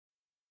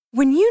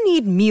When you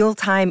need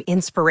mealtime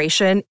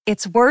inspiration,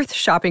 it's worth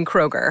shopping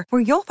Kroger,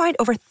 where you'll find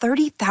over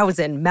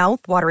 30,000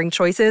 mouth-watering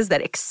choices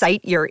that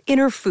excite your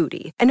inner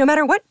foodie. And no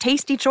matter what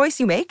tasty choice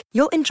you make,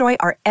 you'll enjoy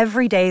our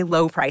everyday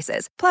low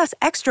prices, plus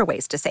extra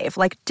ways to save,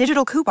 like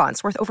digital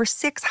coupons worth over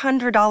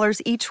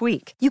 $600 each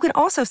week. You can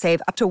also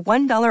save up to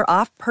 $1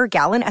 off per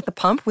gallon at the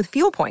pump with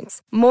fuel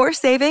points. More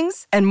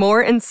savings and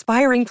more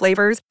inspiring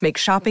flavors make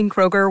shopping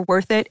Kroger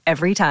worth it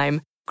every time.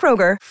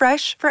 Kroger,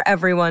 fresh for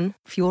everyone.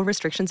 Fuel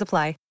restrictions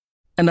apply.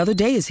 Another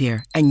day is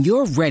here, and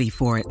you're ready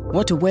for it.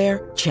 What to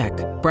wear? Check.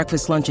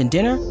 Breakfast, lunch, and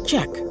dinner?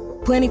 Check.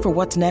 Planning for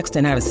what's next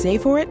and how to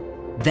save for it?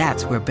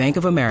 That's where Bank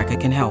of America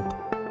can help.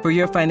 For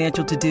your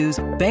financial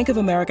to-dos, Bank of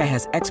America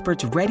has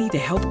experts ready to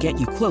help get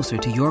you closer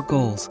to your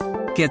goals.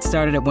 Get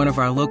started at one of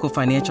our local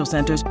financial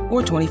centers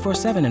or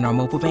 24/7 in our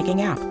mobile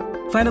banking app.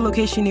 Find a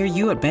location near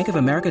you at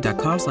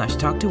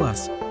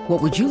bankofamerica.com/talktous.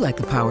 What would you like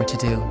the power to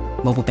do?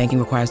 Mobile banking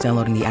requires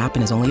downloading the app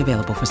and is only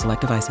available for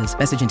select devices.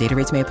 Message and data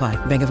rates may apply.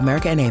 Bank of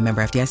America N.A.,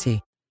 member FDIC.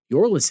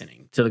 You're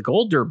listening to The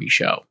Gold Derby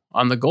Show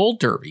on the Gold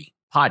Derby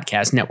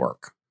Podcast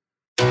Network.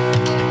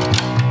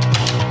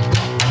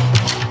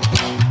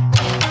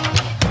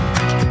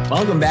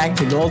 Welcome back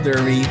to Gold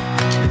Derby.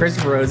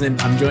 Christopher Rosen.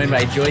 I'm joined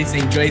by Joyce.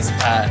 And Joyce,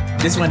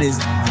 this one is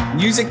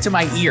music to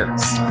my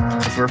ears.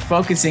 We're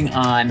focusing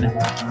on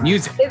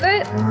music. Is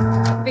it?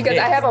 Because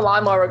I have a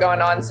lawnmower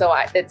going on, so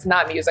it's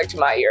not music to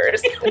my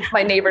ears.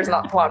 My neighbor's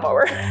not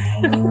lawnmower.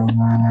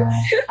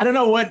 I don't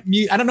know what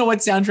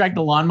soundtrack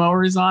the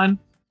lawnmower is on.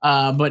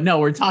 But no,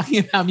 we're talking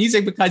about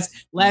music because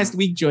last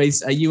week,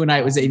 Joyce, you and I,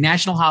 it was a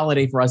national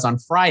holiday for us on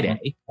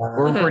Friday.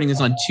 We're recording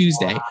this on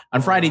Tuesday.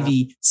 On Friday,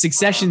 the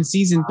Succession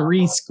Season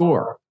 3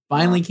 score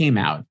finally came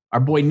out. Our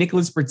boy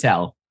Nicholas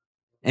Britell,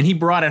 and he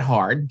brought it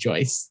hard,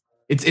 Joyce.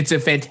 It's a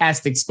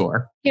fantastic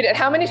score. You did.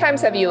 How many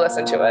times have you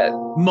listened to it?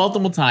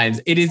 Multiple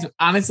times. It is,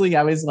 honestly,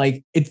 I was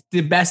like, it's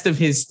the best of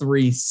his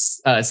three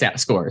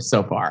scores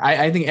so far.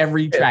 I think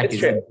every track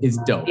is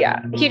dope. Yeah,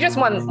 he just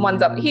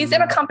one's up. He's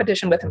in a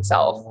competition with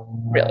himself,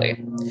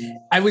 really.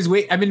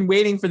 I've been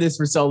waiting for this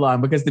for so long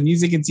because the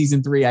music in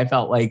season 3, I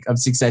felt like, of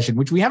Succession,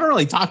 which we haven't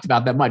really talked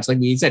about that much. Like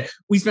we said,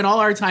 we spent all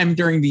our time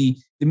during the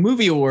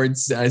movie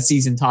awards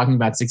season talking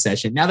about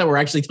Succession. Now that we're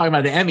actually talking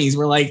about the Emmys,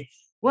 we're like,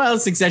 well,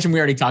 Succession we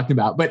already talked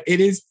about, but it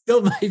is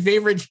still my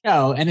favorite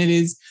show. And it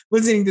is,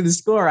 listening to the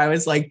score, I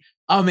was like,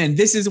 oh man,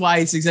 this is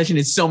why Succession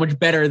is so much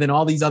better than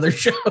all these other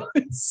shows.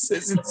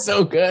 It's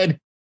so good.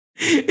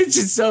 It's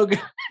just so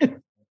good.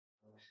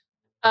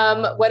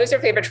 What is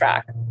your favorite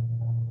track?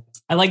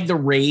 I like The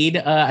Raid.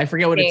 I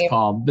forget what it's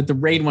called, but the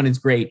Raid one is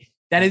great.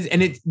 That is,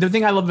 and it's the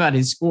thing I love about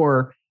his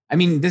score. I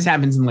mean, this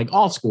happens in like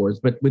all scores,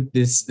 but with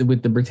the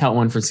Britell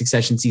one for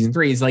Succession season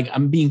 3 is like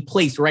I'm being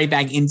placed right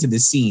back into the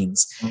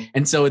scenes.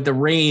 And so The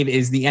Raid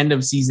is the end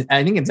of season.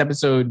 I think it's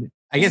episode,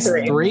 I guess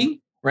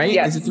 3, right?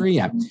 Yeah. Is it 3?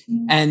 Yeah.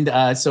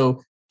 And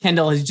so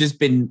Kendall has just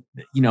been,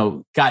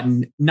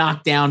 gotten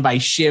knocked down by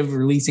Shiv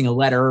releasing a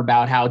letter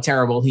about how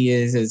terrible he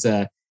is as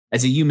a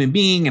human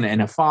being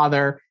and a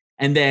father.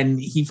 And then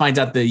he finds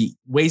out the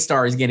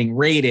Waystar is getting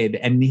raided,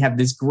 and we have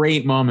this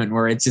great moment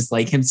where it's just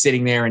like him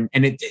sitting there, and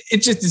it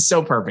just is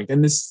so perfect.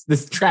 And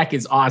this track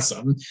is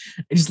awesome.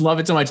 I just love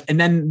it so much. And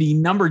then the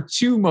number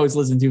 2 most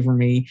listened to for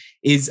me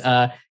is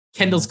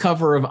Kendall's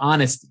cover of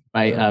Honesty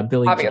by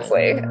Billy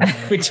Obviously. Joel,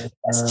 which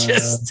is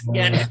just,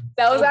 again,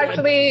 that was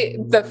actually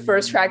the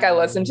first track I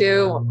listened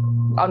to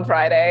on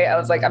Friday. I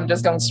was like, I'm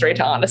just going straight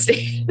to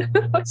Honesty.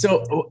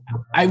 So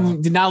I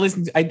did not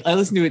listen. I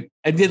listened to it.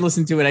 I did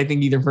listen to it, I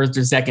think either first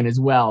or second as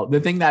well. The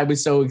thing that I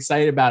was so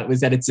excited about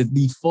was that it's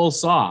the full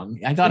song.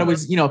 I thought it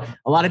was,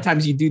 a lot of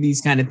times you do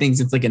these kind of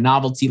things. It's like a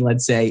novelty,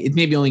 let's say. It's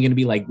maybe only going to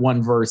be like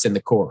one verse and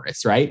the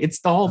chorus, right? It's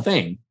the whole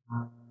thing.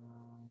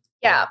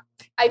 Yeah.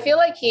 I feel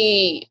like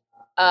he,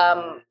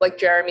 like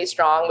Jeremy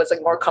Strong was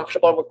like more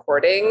comfortable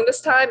recording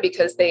this time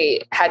because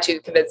they had to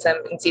convince him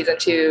in season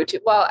 2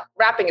 to, well,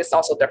 rapping is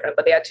also different,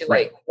 but they had to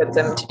like convince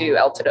him to do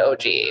L to the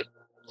OG.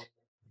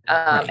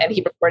 And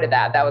he recorded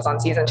that. That was on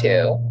season 2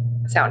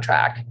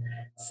 soundtrack.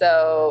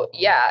 So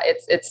yeah,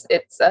 it's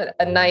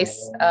a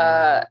nice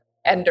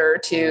ender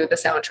to the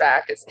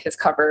soundtrack. Is his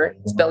cover,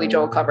 his Billy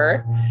Joel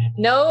cover.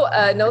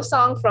 No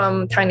song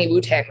from Tiny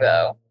Wu-Tang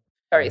though.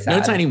 Very sad.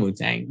 No Tiny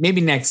Wu-Tang.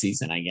 Maybe next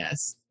season, I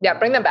guess. Yeah,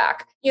 bring them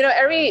back.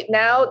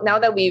 Now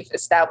that we've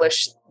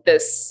established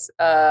this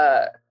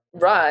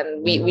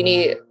run, we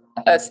need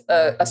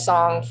a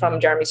song from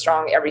Jeremy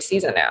Strong every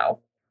season now.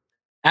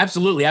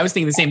 Absolutely. I was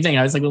thinking the same thing.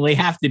 I was like, well, they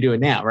have to do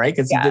it now, right?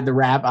 Because he did the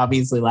rap,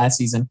 obviously, last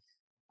season.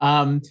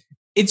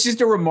 It's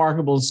just a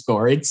remarkable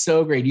score. It's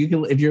so great. You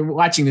can, if you're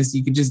watching this,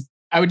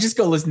 I would just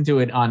go listen to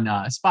it on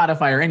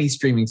Spotify or any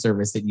streaming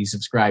service that you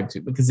subscribe to,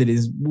 because it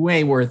is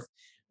way worth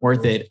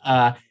it.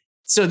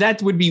 So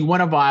that would be one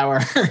of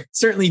our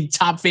certainly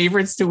top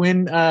favorites to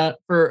win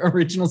for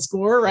original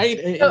score,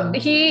 right? So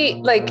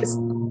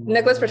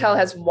Nicholas Britell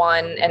has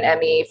won an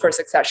Emmy for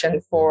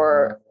Succession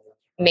for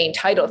main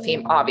title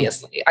theme,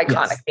 obviously,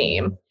 iconic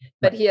theme,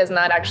 but he has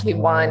not actually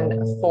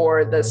won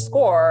for the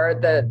score,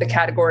 the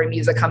category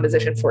music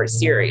composition for a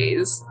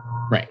series,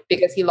 right?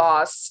 Because he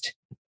lost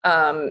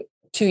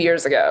 2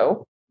 years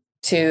ago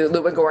to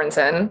Ludwig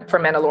Göransson for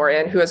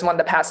Mandalorian, who has won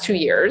the past 2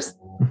 years.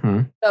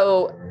 Mm-hmm.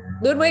 So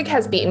Ludwig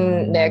has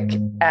beaten Nick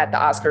at the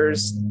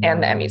Oscars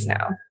and the Emmys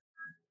now.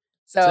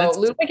 So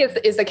Ludwig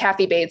is the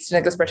Kathy Bates,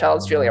 Nicholas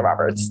Bertel's Julia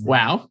Roberts.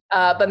 Wow.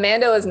 But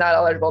Mando is not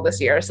eligible this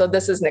year. So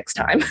this is Nick's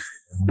time.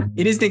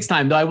 It is Nick's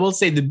time, though. I will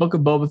say the Book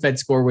of Boba Fett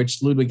score,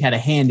 which Ludwig had a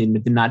hand in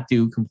but did not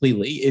do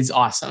completely, is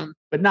awesome,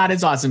 but not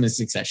as awesome as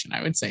Succession,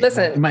 I would say.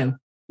 Listen,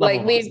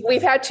 like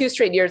we've had 2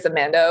 straight years of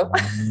Mando.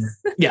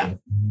 Yeah.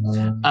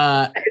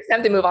 It's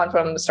time to move on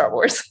from Star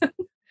Wars.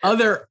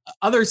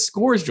 Other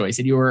scores, Joyce,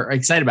 that you were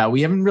excited about.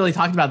 We haven't really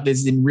talked about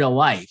this in real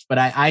life, but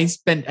I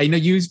know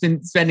you've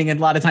been spending a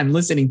lot of time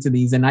listening to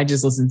these, and I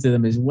just listened to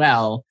them as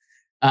well.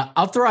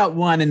 I'll throw out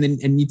one,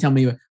 and you tell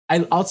me.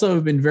 I also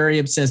have been very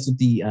obsessed with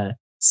the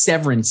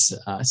Severance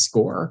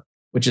score,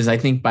 which is, I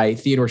think, by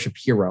Theodore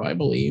Shapiro, I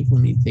believe.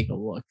 Let me take a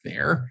look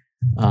there.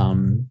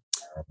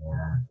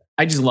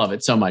 I just love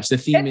it so much. The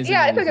theme is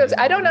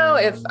I don't know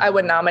if I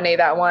would nominate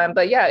that one,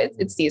 but yeah,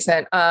 it's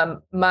decent.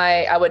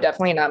 I would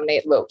definitely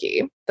nominate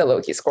Loki, the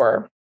Loki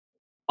score.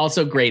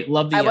 Also great.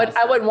 Love the.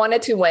 I would want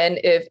it to win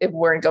if we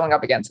weren't going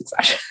up against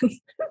Succession.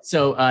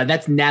 So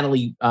that's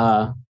Natalie.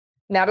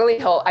 Natalie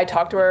Holt. I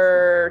talked to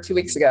her 2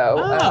 weeks ago.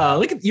 Oh,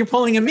 look at you're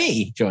pulling a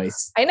me,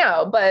 Joyce. I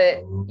know,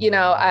 but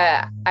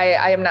I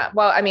am not.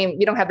 Well, I mean,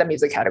 we don't have the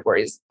music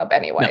categories up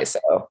anyway, no.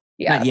 So.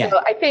 Yeah, so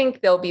I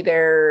think they'll be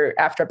there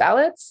after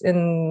ballots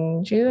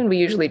in June. We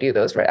usually do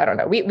those, right? I don't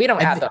know. We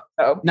don't have them.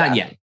 So, not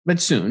yet, but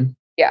soon.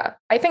 Yeah,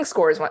 I think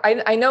scores one.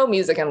 I know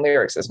music and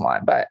lyrics is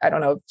one, but I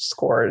don't know if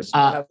scores.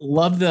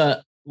 Love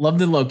the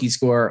Loki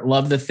score.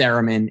 Love the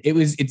theremin.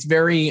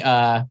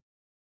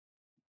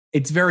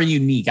 It's very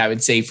unique, I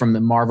would say, from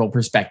the Marvel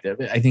perspective.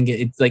 I think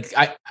it's like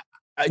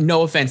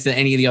no offense to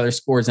any of the other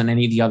scores on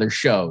any of the other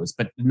shows,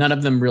 but none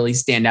of them really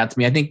stand out to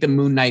me. I think the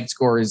Moon Knight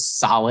score is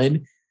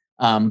solid,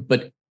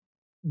 but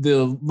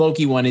the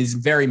Loki one is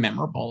very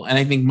memorable. And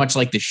I think much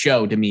like the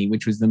show to me,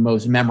 which was the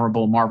most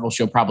memorable Marvel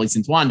show probably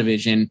since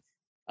WandaVision,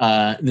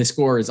 the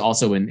score is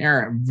also in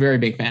there. I'm a very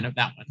big fan of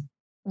that one.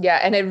 Yeah.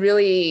 And it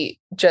really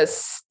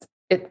just,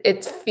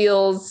 it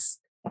feels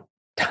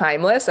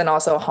timeless and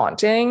also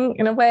haunting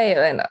in a way,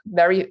 and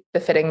very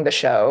befitting the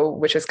show,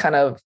 which is kind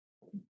of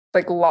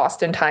like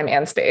lost in time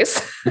and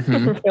space,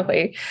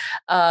 really.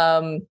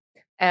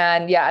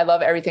 And yeah, I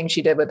love everything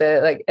she did with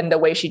it. Like, and the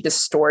way she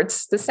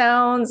distorts the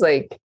sounds,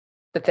 like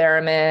the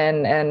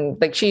theremin, and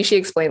like she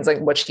explains like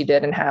what she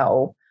did and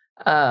how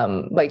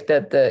like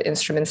the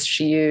instruments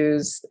she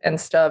used and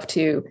stuff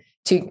to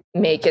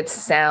make it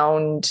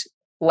sound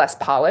less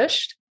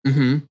polished.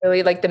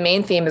 Really, like the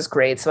main theme is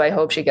great, so I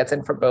hope she gets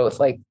in for both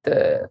like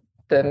the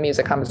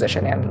music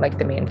composition and like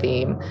the main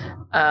theme.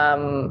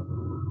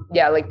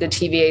 Yeah, like the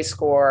TVA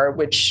score,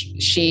 which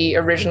she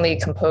originally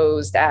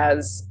composed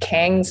as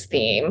Kang's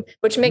theme,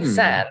 which makes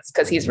sense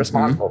because he's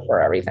responsible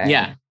for everything.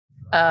 Yeah.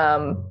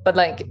 But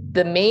like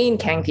the main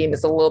Kang theme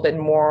is a little bit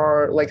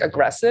more like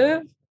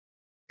aggressive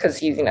because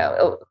he's,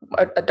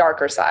 a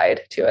darker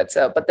side to it.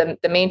 So, but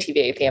the main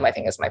TVA theme I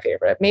think is my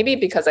favorite, maybe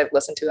because I've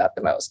listened to that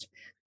the most.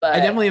 But I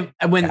definitely,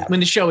 when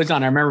the show was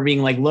on, I remember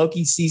being like,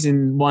 Loki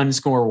season 1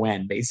 score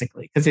when,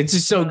 basically, because it's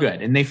just so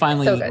good. And they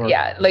finally,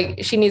 yeah,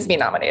 like she needs to be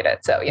nominated.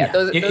 So yeah,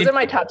 those are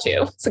my top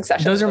 2.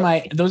 Succession. Those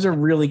are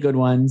really good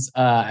ones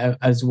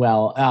as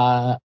well.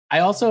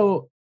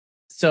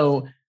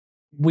 So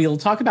we'll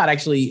talk about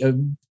actually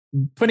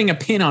putting a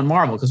pin on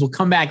Marvel, because we'll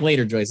come back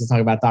later, Joyce, to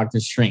talk about Doctor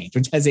Strange,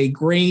 which has a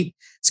great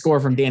score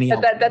from Danny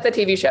Elfman. That's a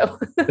TV show.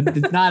 But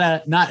it's not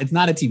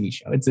a TV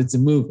show. It's a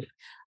movie.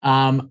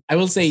 I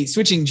will say,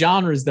 switching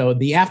genres though,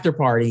 The After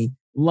Party,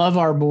 love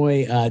our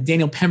boy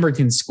Daniel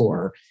Pemberton's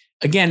score.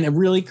 Again, a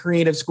really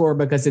creative score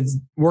because it's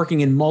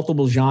working in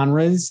multiple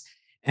genres.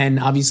 And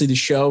obviously the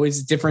show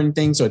is a different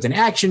thing. So it's an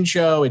action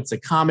show, it's a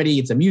comedy,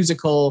 it's a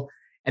musical,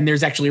 and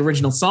there's actually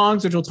original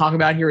songs, which we'll talk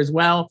about here as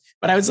well.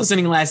 But I was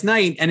listening last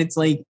night, and it's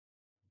like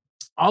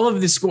all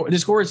of the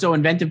score is so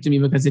inventive to me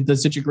because it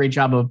does such a great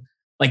job of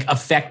like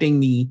affecting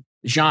the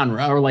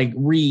genre, or like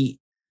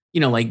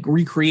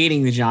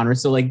recreating the genre.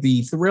 So like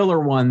the thriller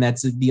one,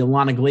 that's the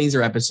Alana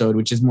Glazer episode,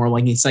 which is more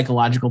like a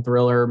psychological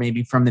thriller,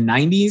 maybe from the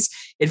 90s.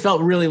 It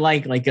felt really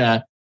like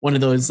one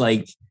of those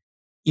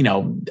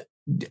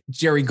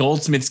Jerry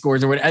Goldsmith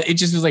scores or whatever. It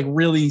just was like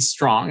really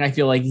strong. I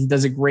feel like he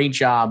does a great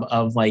job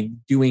of like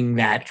doing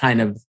that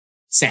kind of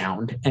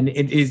sound, and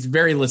it is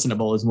very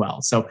listenable as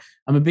well. So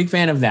I'm a big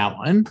fan of that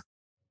one.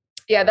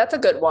 Yeah, that's a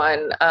good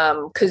one.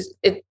 Because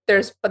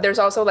there's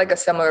also like a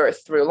similar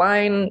through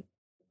line,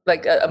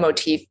 like a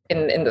motif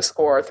in the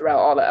score throughout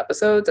all the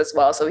episodes as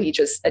well. So he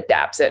just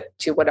adapts it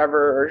to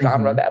whatever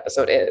genre the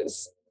episode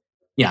is.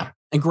 Yeah.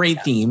 A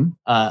great theme.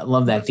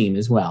 Love that theme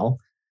as well.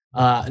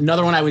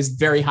 Another one I was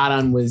very hot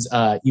on was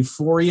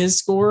Euphoria's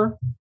score.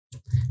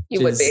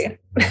 You would be.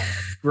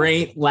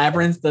 Great.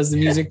 Labyrinth does the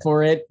music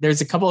for it.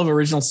 There's a couple of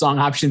original song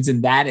options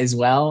in that as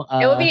well.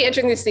 It will be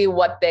interesting to see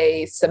what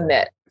they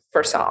submit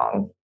for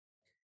song.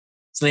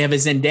 So they have a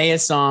Zendaya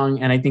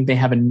song, and I think they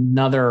have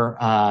another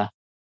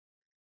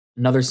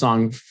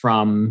song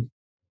from,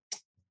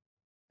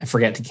 I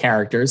forget the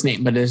character's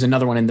name, but there's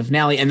another one in the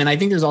finale. And then I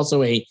think there's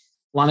also a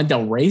Lana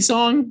Del Rey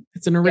song.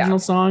 It's an original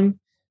song.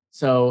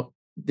 So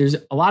there's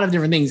a lot of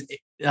different things.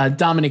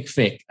 Dominic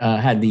Fick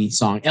had the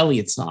song,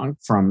 Elliot's song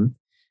from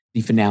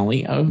the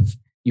finale of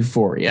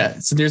Euphoria.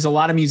 So there's a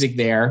lot of music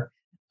there.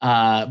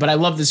 But I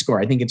love the score.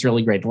 I think it's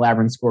really great. The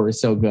Labyrinth score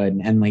is so good.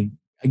 And like,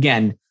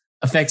 again,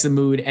 affects the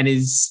mood and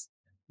is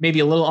maybe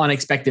a little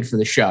unexpected for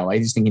the show. I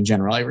just think in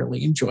general, I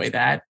really enjoy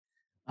that.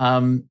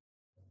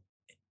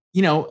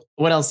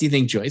 What else do you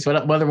think, Joyce? What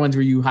other ones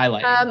were you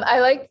highlighting? I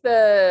like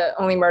the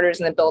Only Murders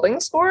in the Building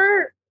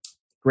score.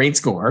 Great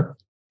score.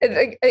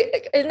 In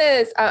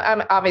this,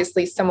 I'm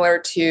obviously similar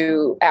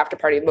to After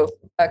Party, both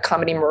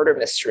comedy murder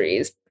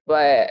mysteries,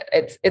 but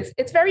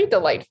it's very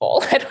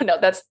delightful. I don't know.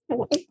 That's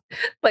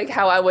like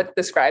how I would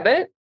describe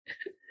it.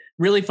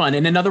 Really fun.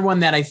 And another one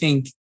that I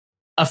think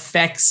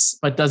affects,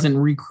 but doesn't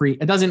recreate,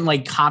 it doesn't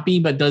like copy,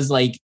 but does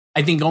like,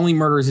 I think Only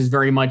Murders is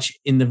very much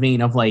in the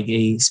vein of like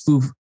a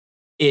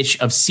spoof-ish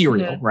of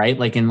Serial, right?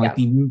 Like in like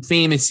the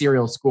famous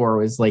Serial score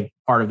was like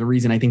part of the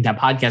reason I think that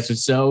podcast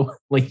was so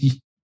like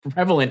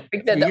prevalent.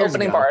 Like the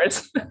opening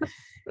bars.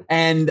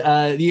 And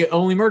the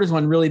Only Murders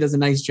one really does a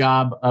nice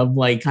job of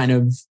like kind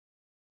of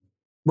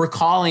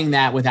recalling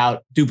that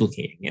without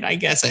duplicating it. I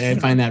guess I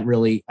find that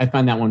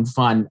one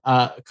fun.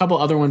 A couple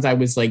other ones I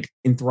was like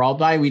enthralled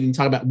by. We didn't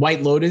talk about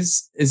White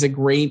Lotus is a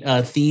great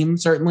theme.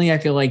 Certainly. I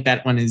feel like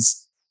that one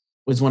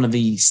was one of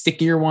the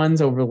stickier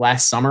ones over the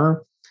last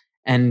summer.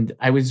 And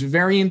I was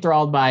very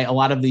enthralled by a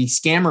lot of the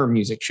scammer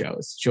music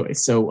shows,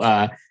 Joyce.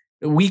 So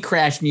We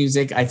Crash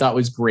music I thought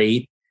was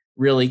great.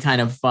 Really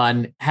kind of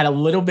fun. Had a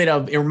little bit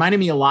of, it reminded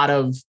me a lot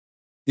of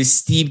the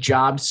Steve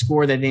Jobs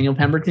score that Daniel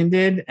Pemberton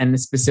did. And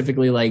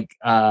specifically like,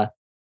 I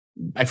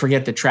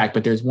forget the track,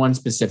 but there's one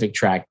specific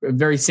track,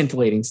 very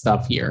scintillating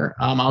stuff here.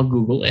 I'll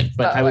Google it,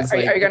 but I was are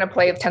you going to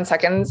play 10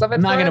 seconds of it?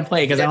 I'm not going to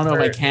play because I don't know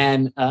if I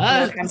can.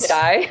 Time to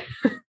die.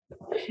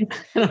 I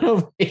don't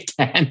know if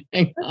I can.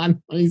 Hang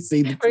on. Let me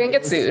see. We're going to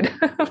get sued.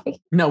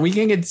 No, we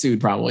can get sued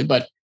probably,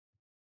 but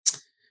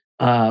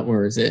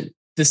where is it?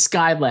 The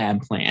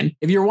Skylab plan.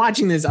 If you're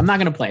watching this, I'm not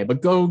going to play it,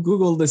 but go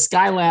Google the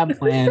Skylab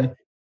plan.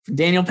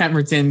 Daniel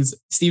Pemberton's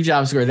Steve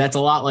Jobs score. That's a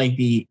lot like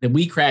the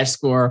We Crash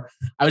score.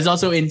 I was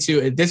also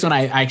into this one.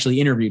 I actually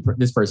interviewed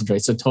this person,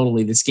 Joyce. So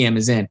totally the scam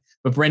is in.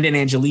 But Brendan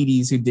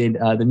Angelides, who did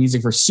the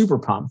music for Super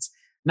Pumped,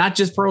 not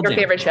just Pearl Jam.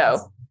 Your favorite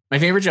show. My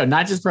favorite show,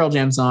 not just Pearl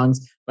Jam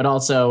songs, but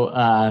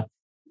also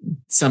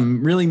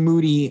some really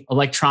moody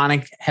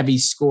electronic heavy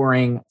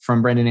scoring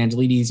from Brendan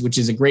Angelides, which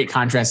is a great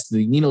contrast to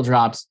the needle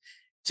drops.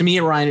 To me,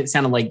 it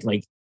sounded like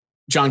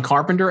John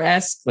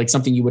Carpenter-esque, like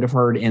something you would have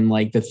heard in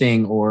like The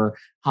Thing or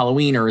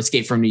Halloween or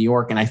Escape from New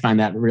York. And I find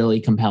that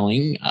really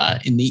compelling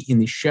in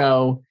the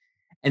show.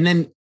 And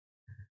then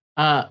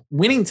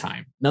Winning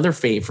Time, another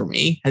fave for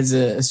me, has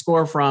a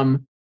score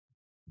from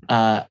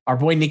our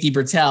boy Nikki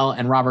Bertel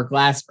and Robert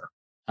Glasper,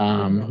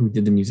 who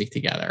did the music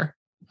together.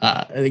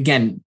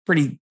 Again,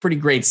 pretty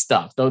great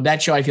stuff. Though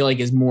that show I feel like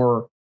is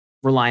more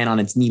reliant on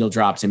its needle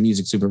drops and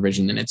music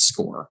supervision than its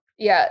score.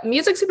 Yeah,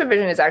 music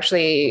supervision is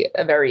actually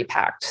a very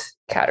packed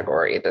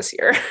category this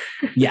year.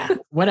 Yeah,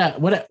 what a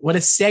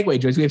segue,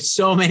 Joyce. We have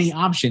so many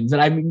options,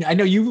 and I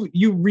know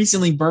you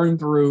recently burned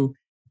through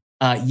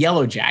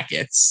Yellow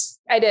Jackets.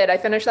 I did. I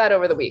finished that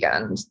over the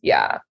weekend.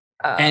 Yeah,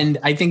 and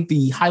I think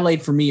the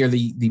highlight for me, or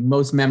the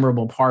most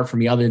memorable part for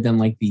me, other than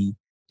like the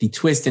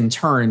twists and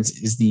turns,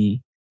 is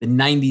the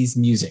 90s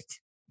music.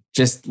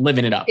 Just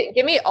living it up.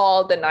 Give me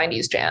all the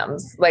 90s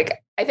jams.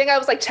 Like, I think I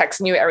was like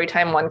texting you every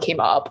time one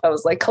came up. I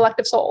was like,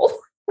 Collective Soul.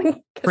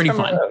 Pretty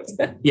fun.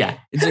 Yeah,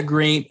 it's a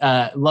great,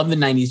 love the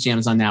 90s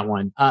jams on that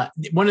one.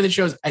 One of the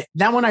shows,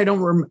 that one I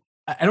don't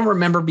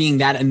remember being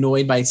that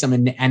annoyed by some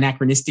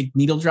anachronistic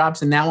needle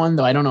drops in that one,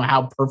 though I don't know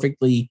how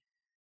perfectly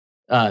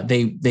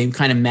they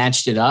kind of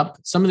matched it up.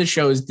 Some of the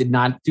shows did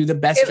not do the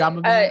best job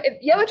of it.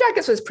 Yellow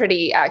Jackets was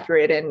pretty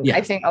accurate, and I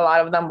think a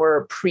lot of them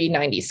were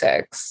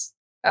pre-96.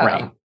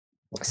 Right.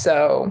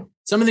 So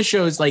some of the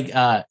shows like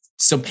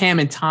so Pam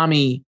and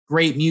Tommy,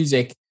 great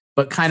music,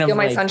 but kind Steal of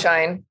My like,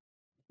 Sunshine.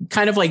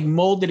 Kind of like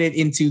molded it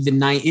into the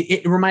night.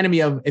 It reminded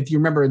me of, if you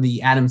remember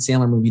the Adam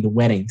Sandler movie, The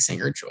Wedding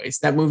Singer, Joyce.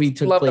 That movie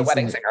took place. Love The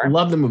Wedding Singer.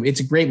 Love the movie. It's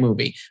a great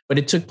movie, but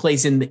it took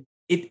place in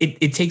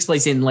it takes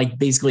place in like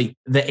basically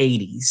the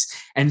 80s.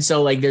 And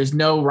so like there's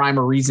no rhyme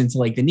or reason to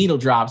like the needle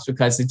drops,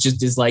 because it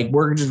just is like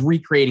we're just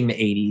recreating the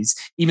 80s,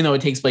 even though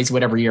it takes place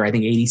whatever year, I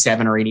think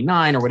 87 or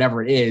 89 or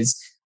whatever it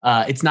is.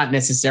 It's not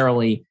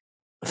necessarily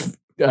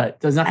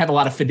does not have a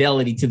lot of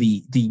fidelity to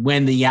the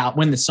when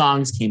the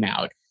songs came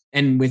out.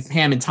 And with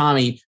Pam and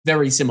Tommy,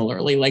 very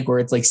similarly, like where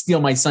it's like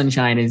Steal My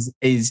Sunshine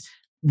is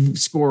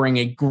scoring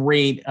a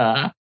great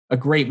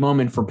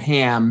moment for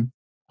Pam,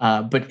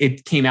 but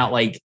it came out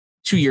like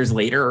 2 years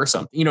later or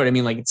something. You know what I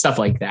mean? Like stuff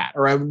like that.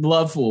 Or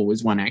Love Fool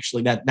was one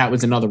actually. That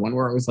was another one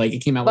where it was like it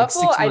came out Love like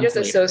 6 months Fool I just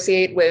later.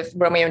 associate with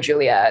Romeo and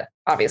Juliet.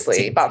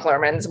 obviously Bob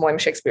Lerman's William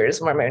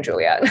Shakespeare's Romeo and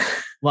Juliet.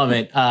 Love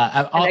it.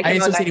 I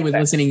associated with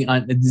listening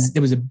on, it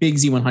was a big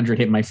Z100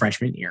 hit my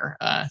freshman year.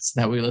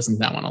 So that we listened to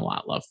that one a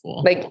lot. Love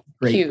Fool. Like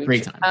great,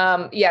 great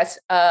time. Yes.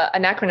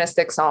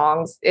 Anachronistic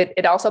songs.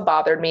 It also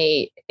bothered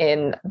me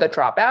in The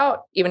Dropout,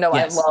 even though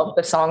Yes. I love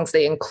the songs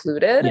they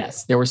included.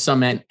 Yes. There were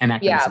some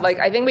anachronisms. Yeah. Like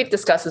I think we've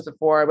discussed this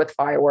before with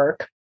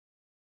Firework.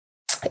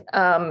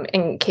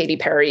 And Katy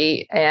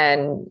Perry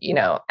and,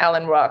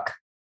 Alan Ruck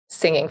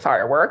singing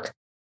Firework.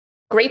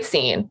 Great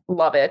scene.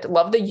 Love it.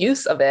 Love the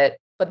use of it.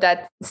 But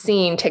that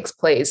scene takes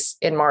place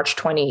in March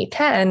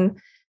 2010,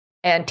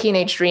 and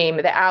Teenage Dream,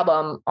 the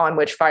album on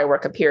which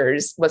Firework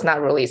appears, was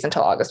not released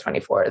until August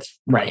 24th.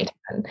 Right.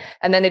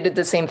 And then they did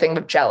the same thing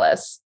with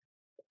Jealous.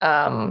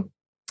 And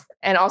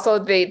also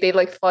they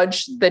like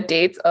fudged the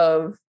dates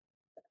of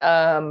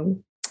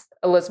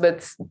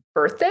Elizabeth's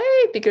birthday,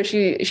 because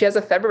she has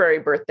a February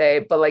birthday,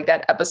 but like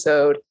that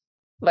episode,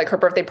 like her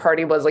birthday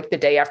party was like the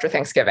day after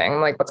Thanksgiving.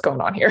 I'm like, what's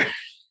going on here?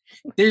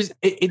 This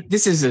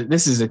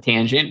is a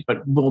tangent,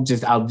 but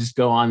I'll just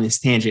go on this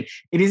tangent.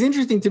 It is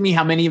interesting to me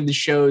how many of the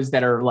shows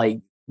that are like,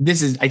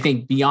 this is, I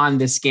think,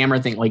 beyond the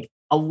scammer thing, like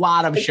a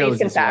lot of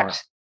shows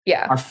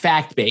are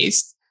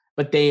fact-based,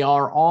 but they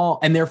are all,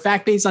 and they're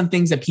fact-based on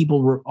things that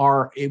people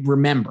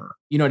remember.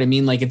 You know what I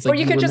mean? Like it's like, or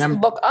you could just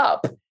look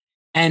up.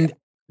 And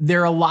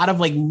there are a lot of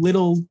like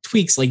little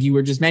tweaks, like you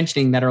were just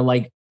mentioning, that are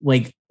like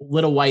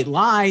little white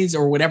lies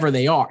or whatever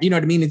they are. You know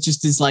what I mean? It's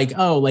just this like,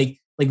 oh, like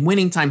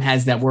Winning Time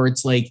has that, where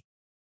it's like,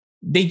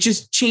 they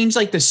just changed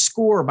like the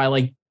score by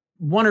like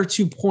 1 or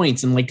 2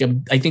 points. And like,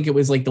 I think it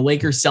was like the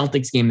Lakers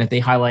Celtics game that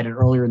they highlighted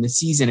earlier in the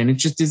season. And it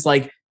just is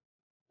like,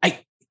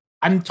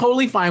 I'm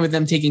totally fine with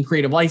them taking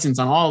creative license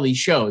on all of these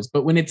shows,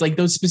 but when it's like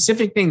those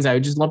specific things, I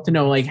would just love to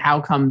know, like,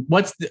 how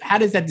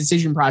does that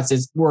decision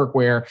process work,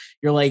 where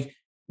you're like,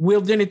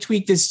 we're going to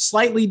tweak this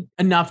slightly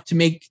enough to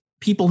make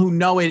people who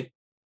know it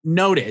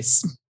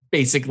notice,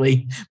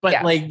 basically.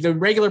 But like the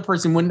regular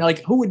person wouldn't,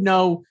 like, who would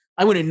know?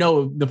 I wouldn't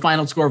know the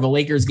final score of a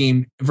Lakers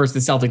game versus the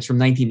Celtics from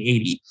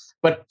 1980,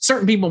 but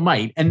certain people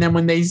might. And then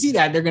when they see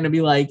that, they're going to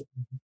be like,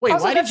 wait,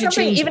 also, why did you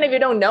change? Even if you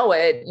don't know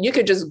it, you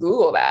could just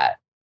Google that.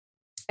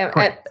 And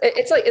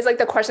it's like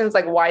the question is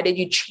like, why did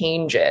you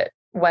change it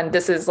when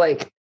this is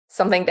like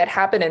something that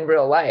happened in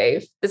real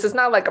life? This is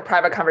not like a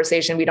private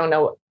conversation we don't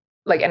know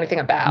like anything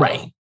about.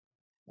 Right.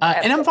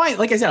 And I'm fine.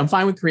 Like I said, I'm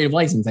fine with creative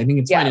license. I think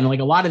it's fine. And like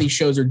a lot of these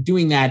shows are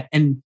doing that,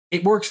 and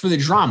it works for the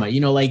drama,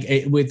 like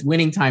with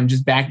Winning Time,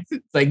 just back,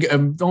 like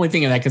the only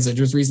thing of that, because I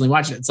just recently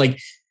watched it. It's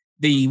like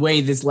the way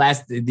this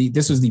was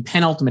the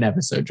penultimate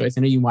episode, Joyce.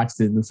 I know you watched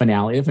the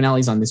finale. The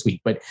finale's on this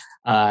week, but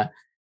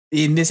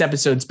in this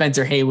episode,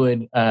 Spencer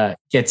Haywood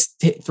gets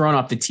thrown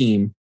off the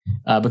team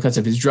because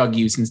of his drug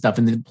use and stuff.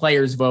 And the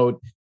players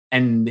vote,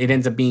 and it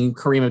ends up being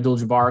Kareem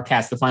Abdul-Jabbar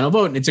cast the final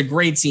vote. And it's a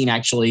great scene,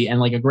 actually, and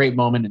like a great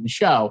moment in the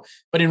show.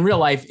 But in real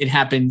life, it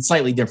happened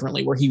slightly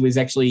differently, where he was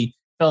actually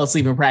fell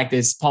asleep in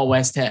practice. Paul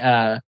West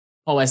had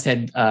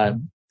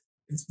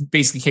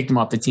basically kicked him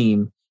off the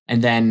team.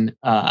 And then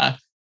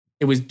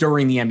it was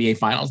during the NBA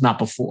finals, not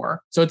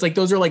before. So it's like,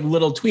 those are like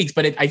little tweaks,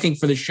 but I think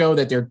for the show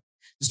that the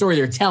story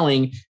they're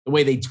telling, the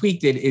way they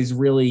tweaked it is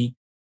really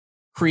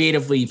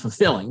creatively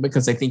fulfilling,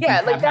 because I think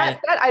like that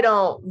I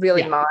don't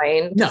really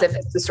mind if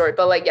it's the story,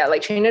 but like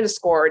changing the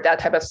score, that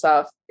type of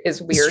stuff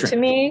is weird to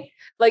me.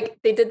 Like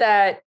they did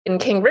that in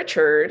King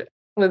Richard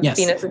with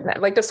Venus,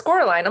 like the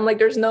score line. I'm like,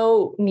 there's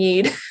no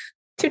need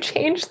to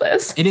change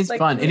this. It is like,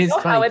 fun. It is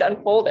fun how it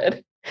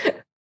unfolded.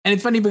 And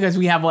it's funny because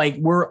we have like,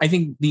 I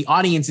think the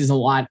audience is a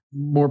lot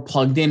more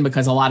plugged in,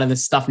 because a lot of the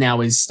stuff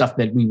now is stuff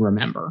that we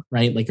remember,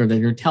 right? Like, or that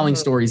you're telling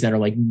stories that are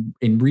like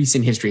in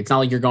recent history. It's not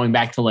like you're going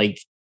back to like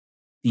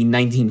the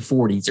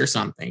 1940s or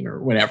something or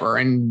whatever.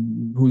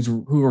 And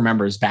who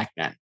remembers back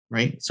then,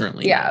 right?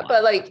 Certainly. Yeah.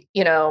 But like,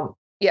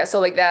 so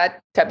like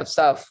that type of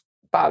stuff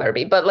bothered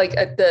me. But like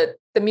the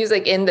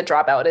music in The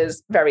Dropout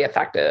is very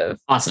effective.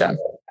 Awesome.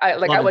 So I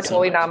would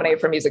totally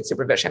nominate for music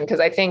supervision, because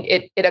I think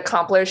it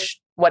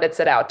accomplished what it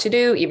set out to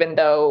do, even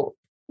though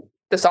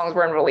the songs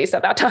weren't released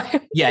at that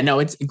time. Yeah, no,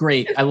 it's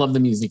great. I love the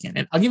music in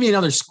it. I'll give you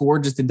another score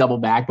just to double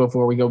back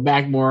before we go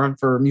back more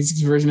for music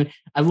supervision.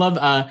 I love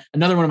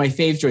another one of my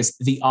faves, Joyce,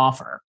 The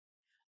Offer.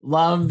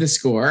 Love the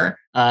score.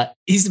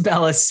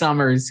 Isabella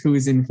Summers, who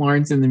is in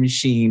Florence and the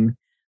Machine,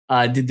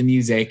 did the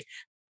music.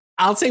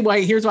 I'll say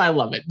why. Here's why I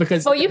love it,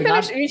 because you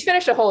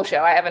finished the whole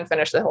show. I haven't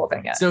finished the whole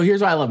thing yet. So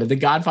here's why I love it. The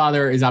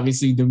Godfather is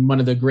obviously one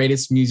of the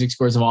greatest music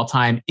scores of all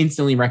time,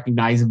 instantly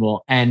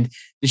recognizable. And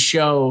the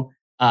show,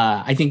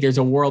 I think there's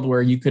a world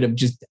where you could have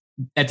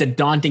that's a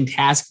daunting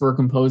task for a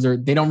composer.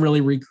 They don't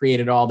really recreate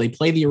it all. They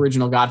play the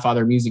original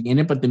Godfather music in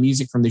it, but the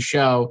music from the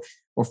show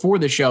or for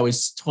the show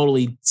is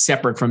totally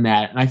separate from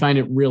that. And I find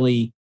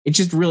it's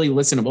just really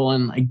listenable,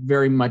 and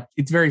like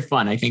it's very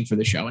fun, I think, for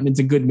the show. And it's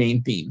a good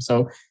main theme.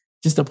 So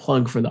just a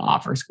plug for The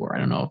Offer score. I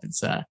don't know if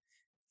it's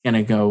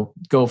going to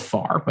go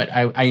far, but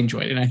I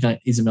enjoyed it. I thought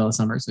Isabella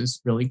Summers is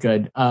really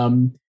good.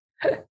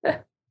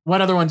 What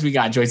other ones we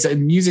got, Joyce?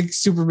 Music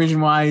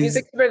supervision wise?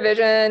 Music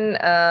supervision.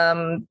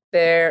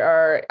 There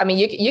are, I mean,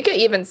 you could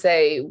even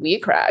say We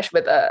Crash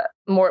with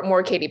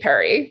more Katy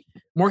Perry.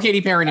 More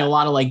Katy Perry and a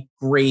lot of like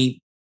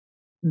great,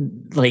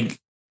 like,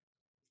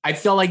 I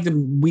feel like the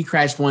We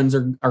Crashed ones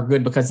are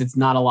good because it's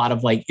not a lot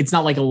of like, it's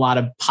not like a lot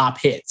of pop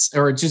hits,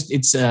 or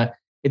it's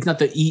not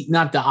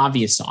the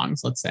obvious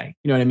songs, let's say,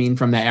 you know what I mean,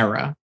 from the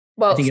era.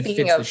 Well, I think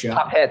speaking it fits of the show.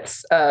 pop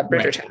hits,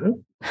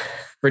 Bridgerton. Right.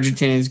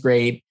 Bridgerton is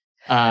great.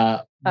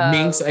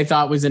 Minx, I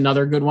thought, was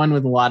another good one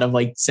with a lot of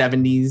like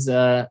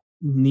 70s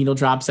needle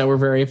drops that were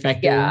very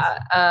effective. Yeah.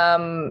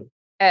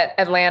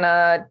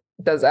 Atlanta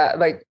does that,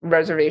 like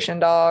Reservation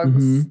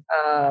Dogs.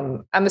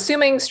 Mm-hmm. I'm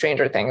assuming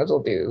Stranger Things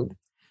will do.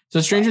 So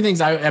Stranger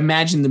Things, I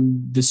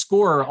imagine the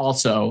score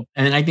also,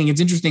 and I think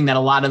it's interesting that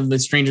a lot of the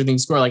Stranger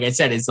Things score, like I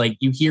said, is like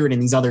you hear it in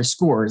these other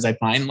scores. I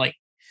find like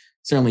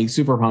certainly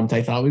Super Pumped,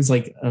 I thought was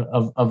like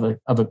of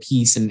a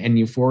piece, and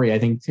Euphoria, I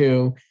think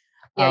too.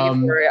 Yeah,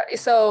 Euphoria.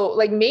 So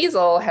like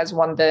Maisel has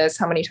won this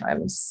how many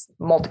times?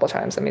 Multiple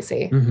times. Let me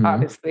see. Mm-hmm.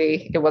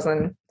 Obviously, it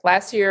wasn't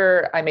last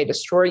year. I May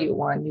Destroy You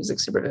won music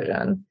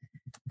supervision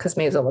because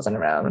Maisel wasn't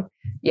around.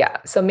 Yeah.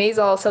 So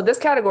Maisel. So this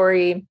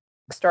category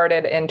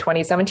started in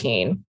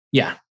 2017.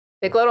 Yeah.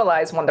 Big Little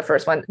Lies won the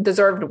first one.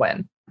 Deserved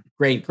win.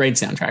 Great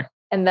soundtrack.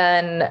 And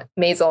then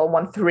Maisel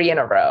won 3 in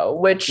a row,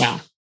 which,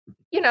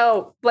 you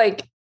know,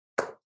 like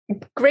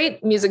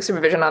great music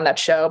supervision on that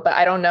show, but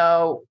I don't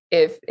know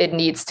if it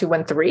needs to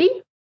win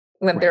 3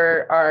 when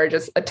there are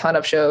just a ton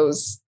of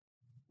shows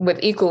with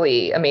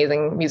equally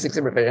amazing music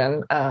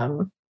supervision.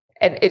 And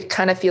it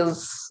kind of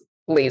feels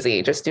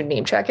lazy just to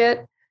name check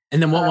it.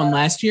 And then what won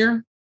last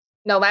year?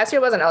 No, last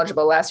year wasn't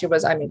eligible. Last year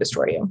was I May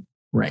Destroy You.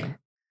 Right.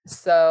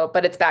 So,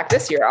 but it's back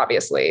this year,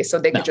 obviously. So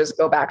they could just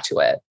go back to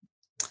it.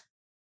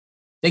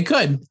 They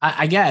could,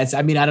 I guess.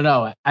 I mean, I don't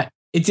know.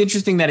 It's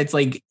interesting that it's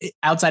like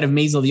outside of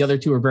Maisel, the other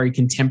two are very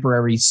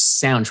contemporary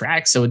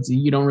soundtracks. So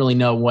you don't really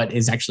know what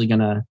is actually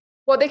gonna.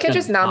 Well, they could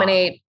just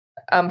nominate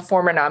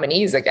former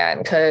nominees again,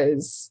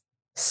 because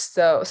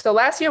so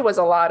last year was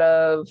a lot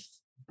of.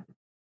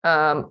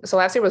 So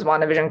last year was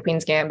WandaVision,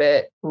 Queen's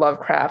Gambit,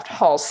 Lovecraft,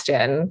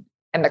 Halston,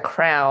 and The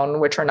Crown,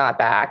 which are not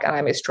back, and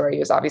I May Destroy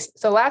You is obvious.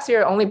 So last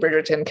year only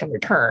Bridgerton can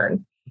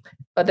return,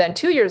 but then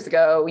 2 years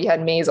ago we had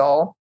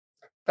Maisel,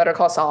 Better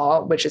Call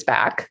Saul, which is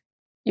back.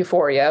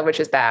 Euphoria, which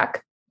is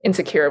back,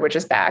 Insecure, which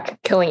is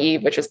back, Killing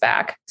Eve, which is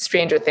back,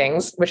 Stranger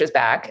Things, which is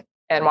back,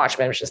 and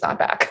Watchmen, which is not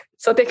back.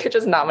 So they could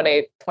just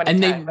nominate 20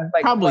 and times,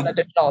 like probably one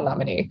additional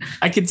nominee.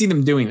 I could see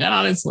them doing that,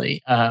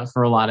 honestly,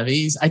 for a lot of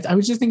these. I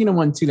was just thinking of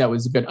one too that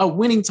was good. Oh,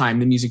 Winning Time,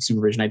 the music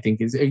supervision, I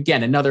think is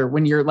again another,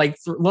 when you're like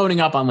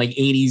loading up on like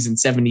 80s and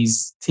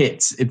 70s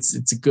hits.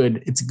 It's a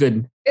good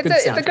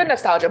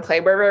nostalgia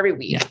play. We're every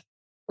week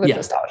with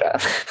nostalgia.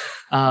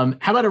 How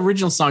about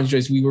original songs,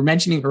 Joyce? We were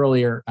mentioning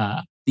earlier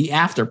the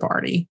After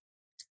Party.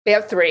 They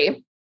have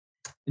 3.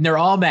 And they're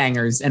all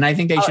bangers, and I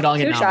think they should all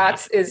get 2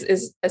 Shots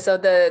is so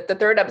the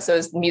third episode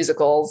is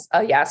musicals.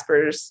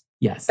 Jasper's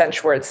Ben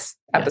Schwartz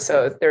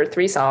episode. There are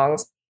 3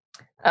 songs.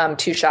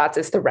 2 Shots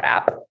is the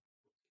rap.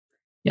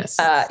 Yes.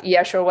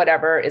 Yeah, Sure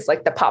Whatever is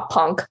like the pop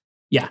punk.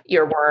 Yeah.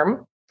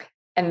 Earworm.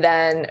 And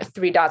then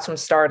 3 Dots from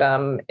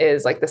Stardom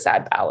is like the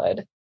sad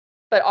ballad,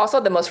 but also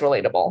the most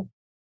relatable.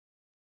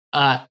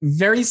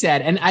 Very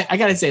sad. And I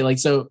gotta say, like,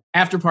 so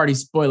After Party,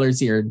 spoilers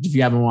here, if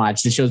you haven't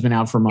watched, the show's been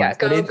out for months.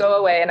 Yeah, go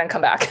away and then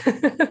come back.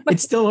 it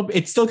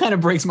still kind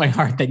of breaks my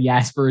heart that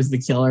Jasper is the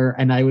killer.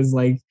 And I was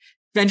like,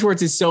 Ben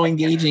Schwartz is so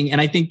engaging.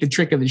 And I think the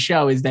trick of the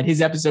show is that his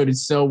episode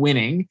is so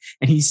winning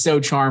and he's so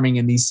charming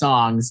in these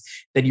songs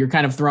that you're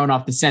kind of thrown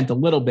off the scent a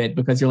little bit,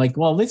 because you're like,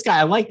 well, this guy,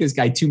 I like this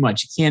guy too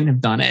much. He can't have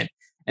done it.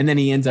 And then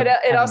he ends up.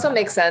 It also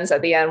makes sense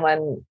at the end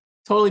when.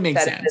 Totally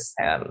makes sense.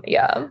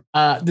 Yeah.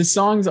 The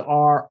songs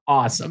are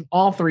awesome.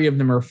 All 3 of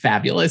them are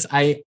fabulous.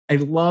 I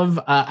love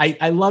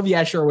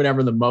Yeah Sure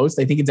Whatever the most.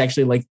 I think it's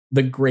actually like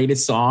the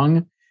greatest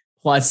song.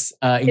 Plus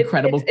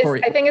incredible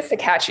I think it's the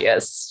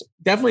catchiest.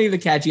 Definitely the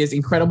catchiest.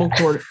 Incredible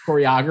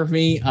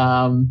choreography.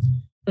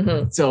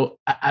 So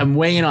I'm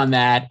weighing on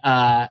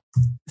that.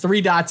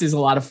 3 Dots is a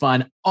lot of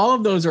fun. All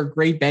of those are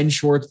great Ben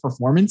Schwartz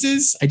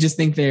performances. I just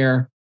think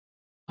they're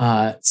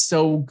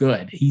so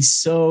good. He's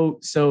so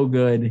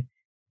good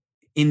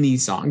in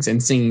these songs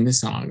and singing the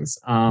songs.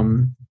 I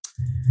don't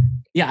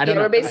know.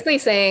 We're basically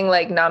saying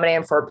like nominate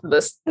him for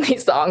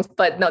these songs,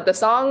 but no, the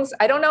songs,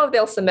 I don't know if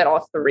they'll submit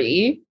all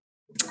 3.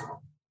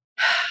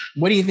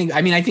 What do you think?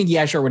 I mean, I think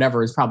Yeah Sure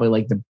Whatever is probably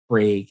like the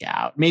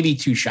breakout. Maybe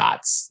 2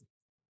 Shots.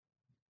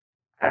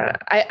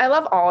 I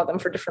love all of them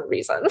for different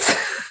reasons.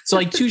 So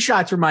like 2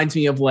 Shots reminds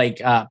me of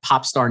like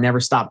Pop Star Never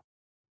Stop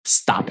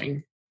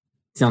Stopping.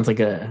 Sounds like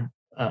a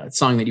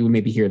song that you would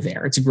maybe hear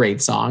there. It's a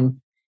great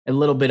song. A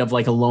little bit of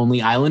like a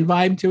Lonely Island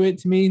vibe to it,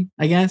 to me,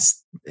 I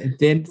guess. It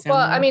did. Well,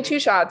 I mean, 2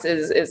 Shots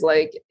is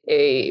like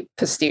a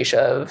pastiche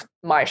of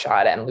My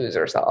Shot and Lose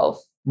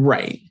Yourself.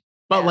 Right.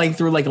 But like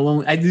through like a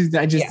lonely,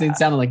 it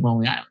sounded like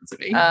Lonely Island to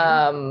me.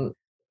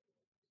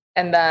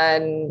 And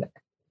then,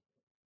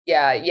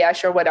 Yeah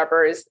Sure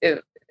Whatever is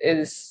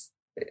it's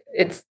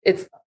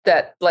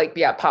that like,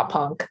 pop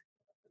punk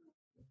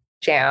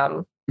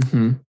jam.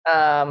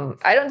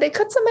 Mm-hmm. They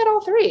could submit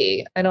all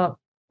three. I don't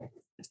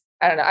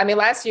know. I mean,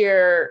 last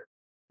year,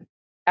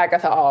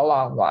 Agatha All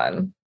Along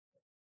won.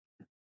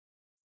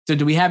 So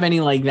do we have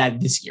any like that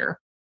this year?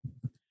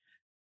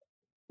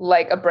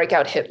 Like a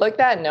breakout hit like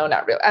that? No,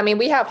 not really. I mean,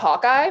 we have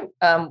Hawkeye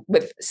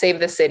with Save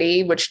the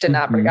City, which did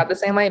not break out the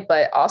same way,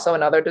 but also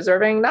another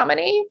deserving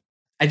nominee.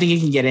 I think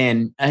it can get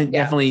in.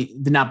 Definitely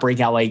did not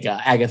break out like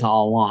Agatha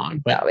All Along,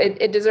 but no,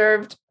 it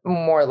deserved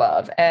more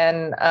love.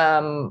 And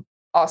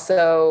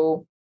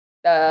also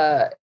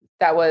that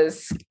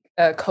was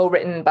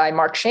co-written by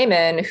Mark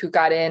Shaman, who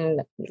got in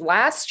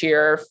last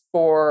year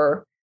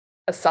for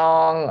a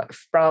song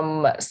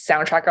from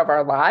Soundtrack of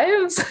Our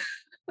Lives.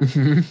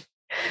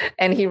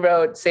 And he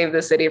wrote Save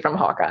the City from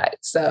Hawkeye.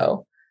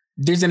 So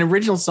there's an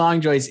original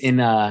song, Joyce, in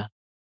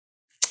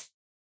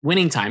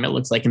Winning Time, it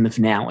looks like, in the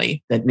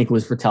finale that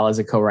Nicholas Britell has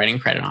a co-writing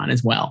credit on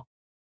as well.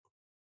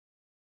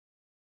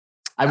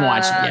 I haven't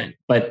watched it yet,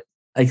 but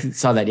I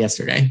saw that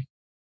yesterday.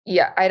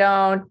 Yeah, I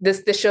don't.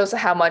 This shows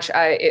how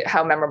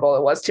memorable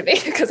it was to me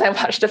because I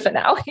watched the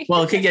finale.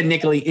 Well, it could get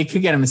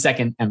him a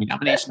second Emmy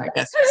nomination, I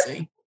guess you'll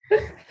see.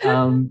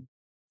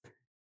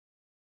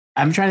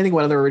 I'm trying to think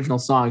what other original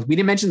songs. We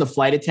didn't mention The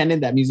Flight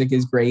Attendant. That music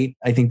is great.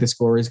 I think the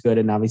score is good,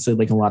 and obviously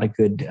like a lot of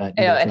good.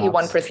 And he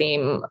won for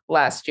theme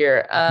last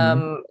year.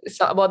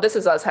 So, This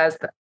Is Us has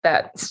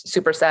that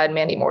super sad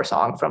Mandy Moore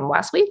song from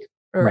last week,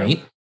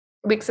 right?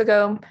 Weeks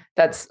ago.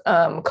 That's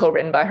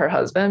co-written by her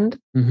husband,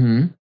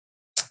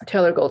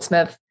 Taylor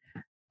Goldsmith.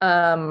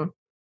 And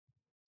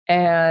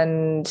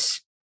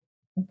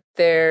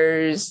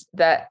there's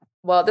that.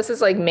 Well, this is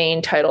like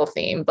main title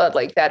theme, but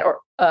like that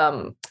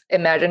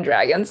Imagine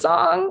Dragons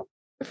song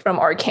from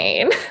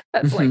Arcane.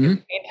 That's like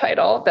its main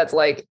title. That's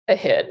like a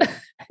hit.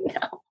 No.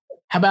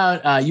 How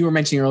about you were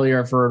mentioning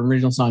earlier for an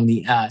original song,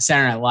 the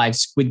Saturday Night Live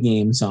Squid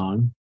Game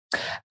song?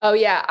 Oh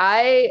yeah,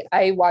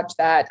 I watched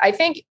that. I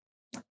think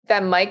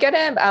that might get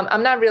in.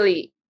 I'm not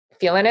really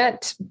feeling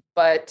it,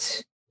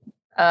 but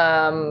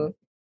I'm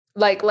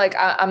not like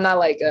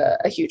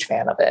a huge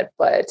fan of it.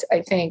 But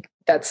I think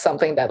that's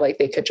something that like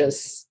they could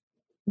just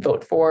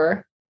vote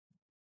for.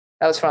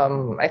 That was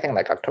from, I think,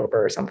 like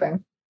October or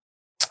something.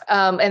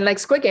 And like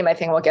Squid Game, I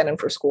think will get in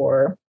for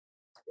score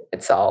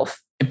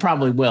itself. It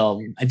probably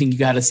will. I think you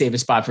got to save a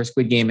spot for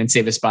Squid Game and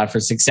save a spot for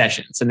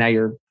Succession. So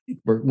now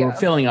we're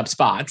filling up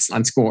spots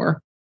on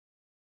score.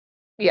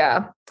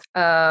 Yeah.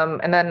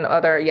 And then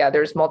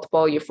there's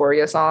multiple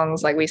Euphoria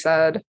songs, like we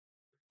said.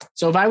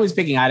 So if I was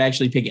picking, I'd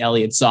actually pick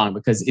Elliot's song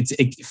because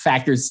it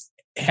factors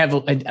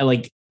heavily,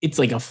 like it's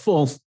like a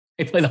full.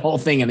 They play the whole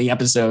thing in the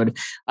episode,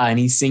 and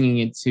he's singing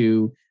it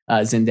to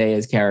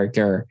Zendaya's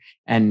character,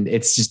 and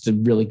it's just a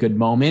really good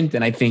moment.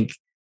 And I think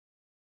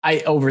I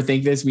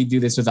overthink this. We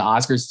do this with the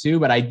Oscars too,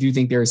 but I do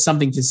think there is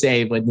something to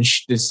say. But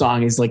the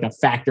song is like a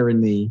factor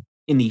in the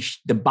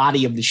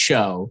body of the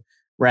show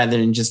rather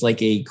than just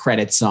like a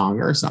credit song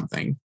or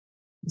something.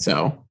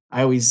 So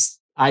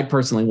I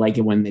personally like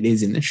it when it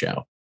is in the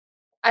show.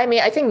 I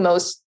mean, I think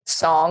most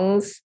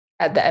songs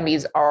at the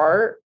Emmys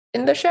are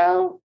in the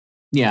show.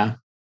 Yeah.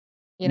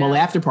 Well,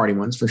 after party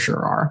ones for sure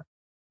are.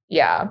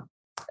 Yeah.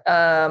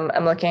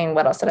 I'm looking,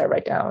 what else did I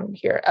write down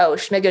here? Oh,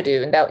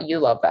 Schmigadoon, that you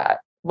love that.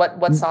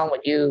 What song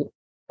would you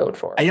vote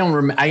for? I don't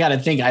remember. I got to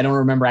think. I don't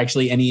remember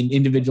actually any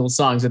individual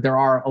songs, but there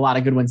are a lot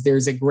of good ones.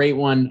 There's a great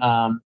one.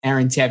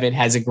 Aaron Tveit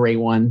has a great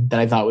one that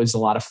I thought was a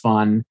lot of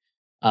fun.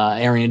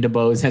 Ariana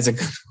DeBose has a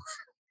good one.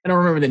 I don't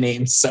remember the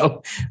names,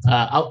 so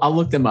I'll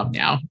look them up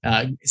now.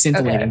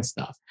 Scintillating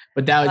stuff.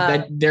 But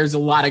that there's a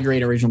lot of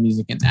great original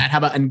music in that. How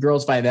about and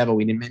Girls Five Eva?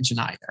 We didn't mention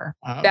either.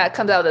 That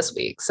comes out this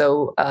week,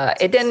 so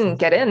it didn't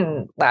get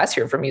in last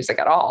year for music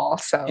at all.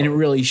 So and it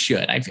really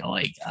should. I feel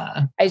like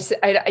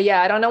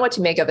I don't know what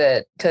to make of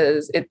it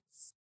because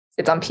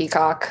it's on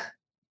Peacock,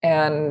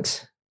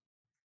 and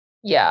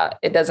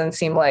it doesn't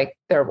seem like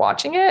they're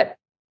watching it,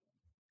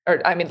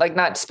 or I mean, like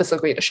not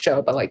specifically the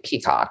show, but like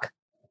Peacock,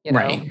 you know?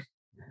 Right.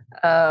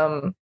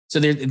 So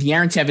there's the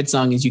Aaron Tveit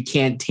song is "You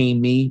Can't Tame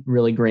Me,"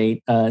 really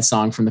great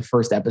song from the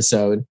first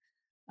episode.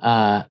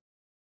 Let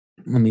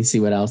me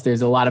see what else.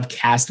 There's a lot of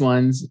cast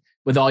ones.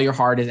 "With All Your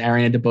Heart" is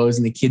Ariana DeBose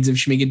and the Kids of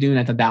Schmigadoon.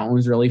 I thought that one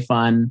was really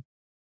fun.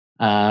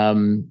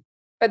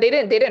 But they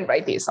didn't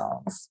write these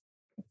songs.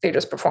 They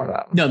just performed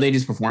them. No, they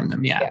just performed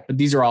them. Yeah. But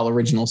these are all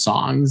original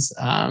songs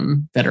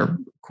that are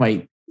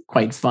quite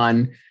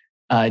fun.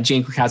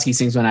 Jane Krakowski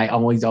sings "When I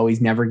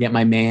Always Never Get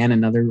My Man,"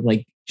 another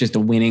like just a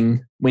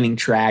winning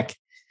track.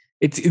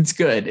 It's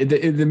good.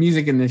 The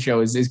music in the show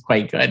is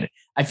quite good.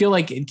 I feel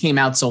like it came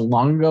out so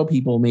long ago.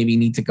 People maybe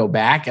need to go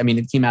back. I mean,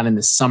 it came out in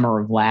the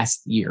summer of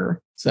last year.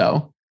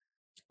 So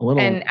a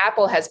little. And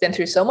Apple has been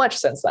through so much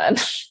since then.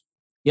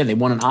 Yeah, they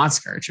won an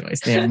Oscar, Joyce.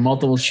 They have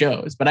multiple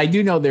shows, but I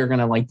do know they're going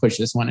to like push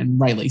this one, and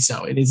rightly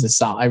so. It is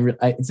it's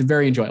a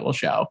very enjoyable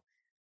show,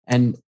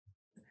 and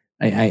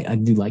I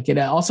do like it.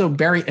 Also,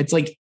 Barry. It's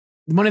like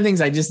one of the things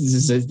this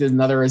is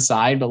another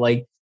aside, but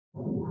like.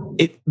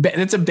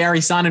 It's a Barry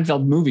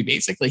Sonnenfeld movie,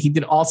 basically. He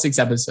did all 6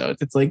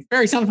 episodes. It's like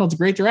Barry Sonnenfeld's a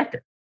great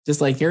director.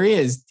 Just like here he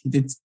is. He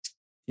did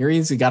Here he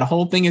is. We got a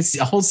whole thing. It's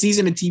a whole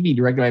season of TV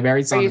directed by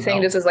Barry Sonnenfeld. Are you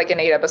saying this is like an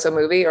 8-episode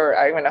movie, or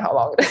I don't even know how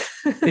long it is?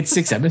 It's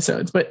 6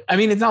 episodes, but I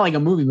mean, it's not like a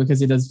movie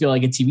because it does feel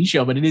like a TV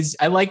show, but it is.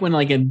 I like when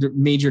like a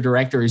major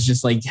director is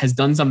just like, has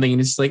done something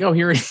and it's just like, oh,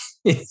 here it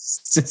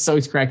is. It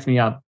always cracks me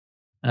up.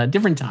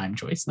 Different time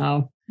choice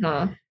now.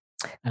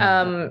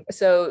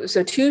 So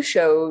 2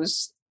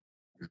 shows,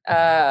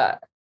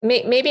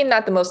 maybe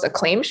not the most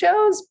acclaimed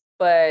shows,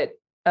 but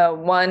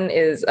one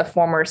is a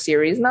former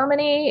series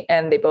nominee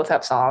and they both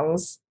have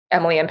songs.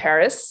 Emily in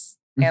Paris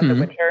and The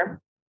Witcher,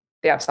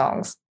 they have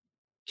songs.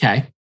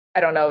 Okay. I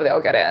don't know if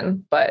they'll get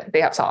in, but they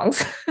have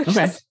songs.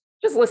 Okay.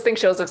 just listing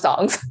shows with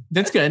songs.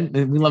 That's good.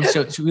 We love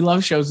shows. We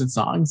love shows with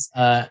songs.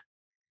 And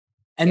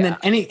then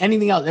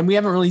anything else, and we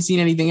haven't really seen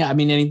anything. I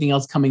mean, anything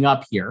else coming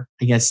up here?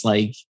 I guess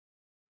like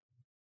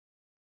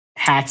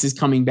Hacks is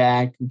coming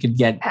back. We could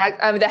get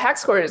the Hack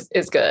score is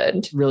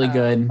good. Really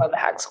good. On the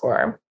Hack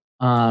score.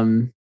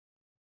 Nothing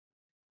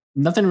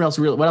else.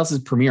 What else is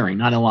premiering?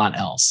 Not a lot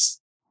else.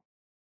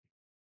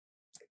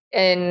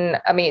 And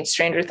I mean,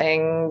 Stranger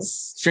Things.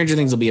 Stranger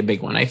Things will be a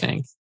big one, I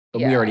think. But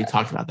we already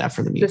talked about that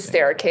for the music. The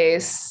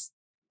Staircase.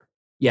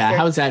 Yeah.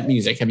 How's that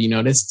music? Have you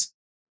noticed?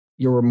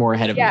 You were more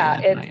ahead of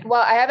me.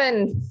 Well, I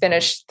haven't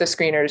finished the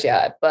screeners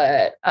yet,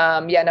 but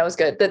no, it was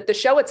good. The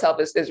show itself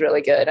is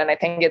really good. And I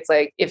think it's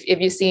like, if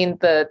you've seen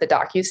the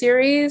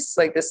docuseries,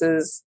 like this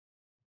is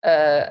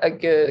a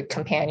good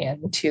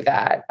companion to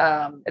that.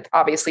 It's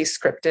obviously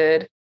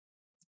scripted,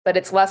 but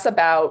it's less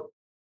about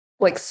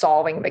like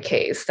solving the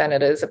case than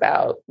it is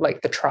about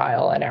like the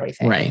trial and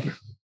everything. Right.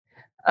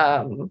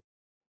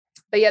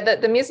 But yeah,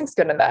 the music's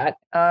good in that.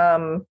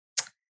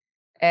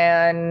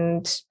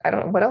 And I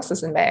don't know what else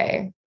is in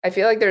May. I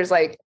feel like there's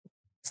like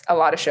a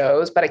lot of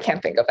shows, but I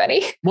can't think of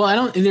any.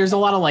 Well, there's a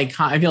lot of like,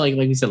 I feel like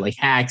you said, like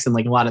Hacks and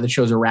like a lot of the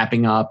shows are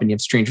wrapping up and you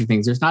have Stranger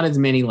Things. There's not as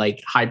many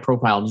like high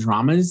profile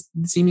dramas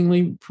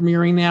seemingly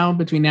premiering now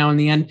between now and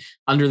the end.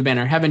 Under the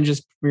Banner of Heaven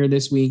just premiered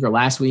this week or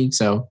last week.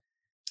 So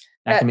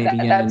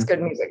that's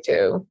good music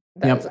too.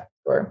 Yep.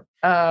 Sure.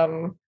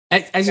 I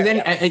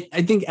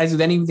think as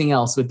with anything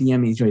else with the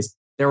Emmy choice,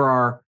 there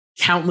are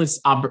countless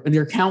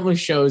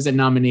shows and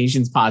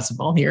nominations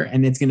possible here,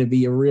 and it's going to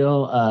be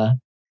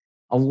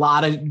a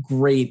lot of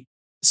great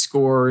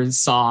scores,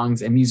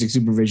 songs, and music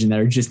supervision that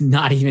are just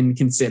not even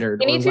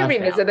considered. We need to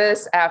revisit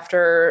this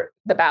after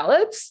the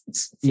ballots.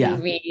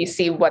 We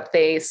see what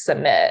they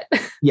submit.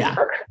 Yeah.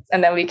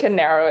 And then we can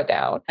narrow it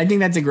down. I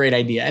think that's a great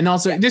idea. And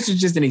also, this is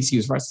just an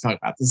excuse for us to talk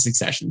about the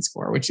Succession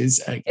score, which is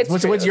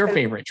what's your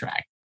favorite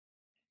track?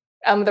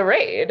 The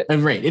Raid. The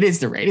Raid. It is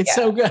The Raid. It's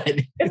so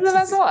good. It's the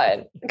best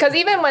one. Because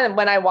even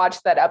when I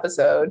watched that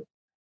episode,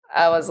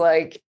 I was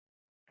like,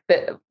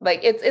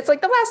 it's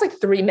like the last like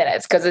 3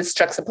 minutes because it's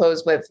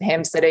juxtaposed with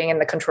him sitting in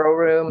the control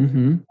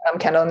room,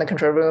 Kendall in the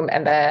control room,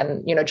 and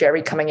then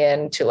Jerry coming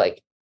in to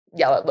like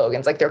yell at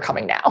Logan's like they're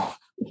coming now.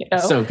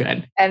 So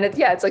good. And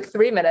it's like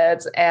 3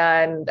 minutes,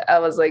 and I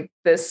was like,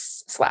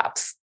 this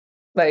slaps.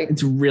 Like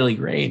it's really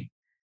great.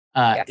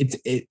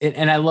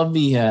 And I love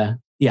the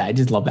I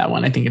just love that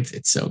one. I think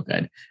it's so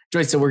good.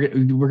 Joyce, so we're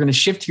going to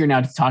shift here now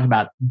to talk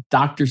about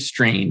Doctor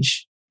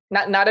Strange.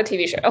 Not a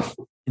TV show.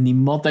 In the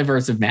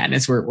Multiverse of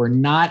Madness. We're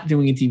not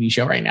doing a TV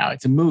show right now.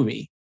 It's a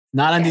movie.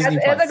 Not on Disney+.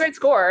 It has a great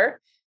score.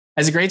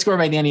 Has a great score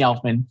by Danny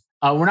Elfman.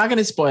 We're not going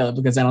to spoil it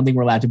because I don't think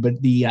we're allowed to, but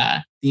the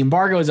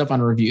embargo is up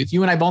on reviews.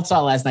 You and I both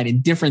saw it last night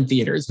in different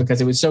theaters because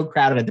it was so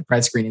crowded at the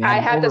press screening. I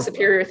had the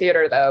superior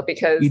theater though,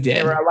 because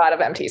there were a lot of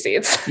empty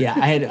seats.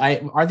 Yeah,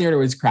 our theater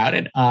was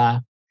crowded.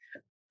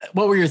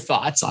 What were your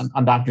thoughts on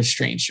Doctor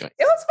Strange? It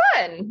was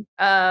fun.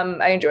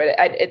 I enjoyed it.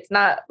 It's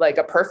not like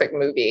a perfect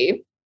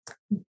movie,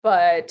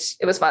 but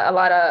it was fun. A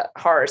lot of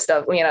horror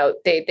stuff.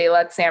 They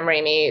let Sam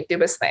Raimi do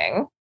his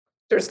thing.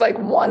 There's like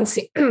one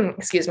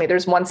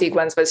there's one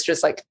sequence that's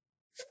just like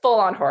full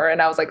on horror,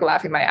 and I was like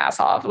laughing my ass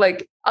off.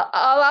 Like a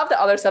lot of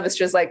the other stuff is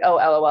just like, oh,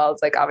 LOL.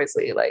 It's like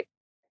obviously like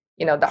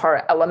the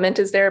horror element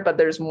is there, but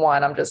there's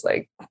one I'm just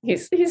like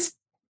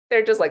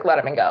they're just like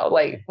let him go,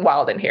 like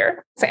wild in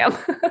here, Sam.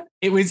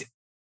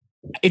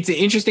 It's an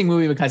interesting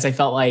movie because I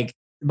felt like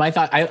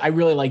I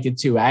really liked it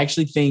too. I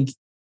actually think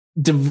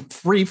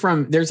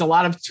there's a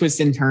lot of twists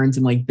and turns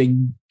and like big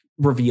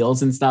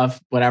reveals and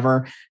stuff,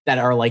 whatever, that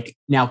are like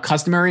now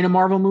customary in a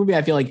Marvel movie.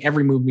 I feel like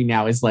every movie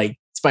now is like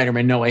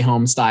Spider-Man No Way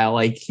Home style.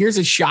 Like here's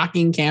a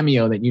shocking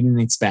cameo that you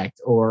didn't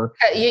expect, or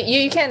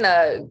you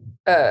can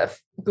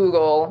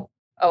Google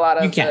a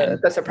lot of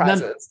the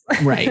surprises.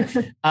 Right.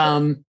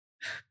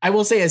 I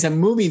will say as a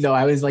movie though,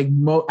 I was like,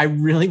 I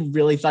really,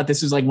 really thought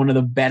this was like one of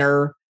the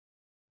better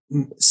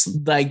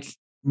like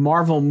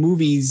Marvel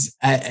movies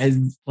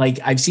as like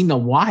I've seen in a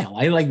while.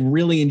 I like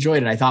really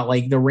enjoyed it. I thought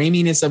like the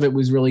Raiminess of it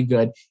was really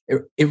good.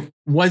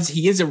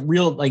 He is a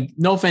real, like,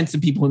 no offense to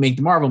people who make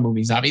the Marvel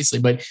movies, obviously,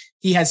 but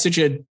he has such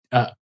a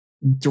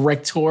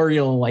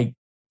directorial like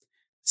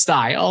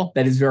style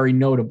that is very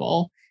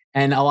notable.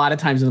 And a lot of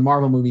times in the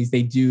Marvel movies,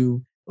 they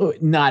do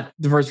not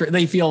the first,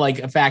 they feel like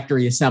a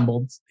factory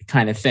assembled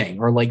kind of thing,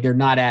 or like they're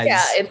not as,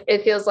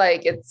 it feels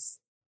like it's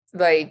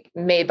like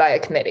made by a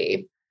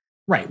committee.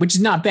 Right, which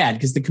is not bad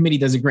because the committee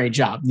does a great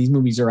job. These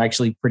movies are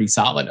actually pretty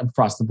solid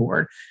across the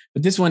board.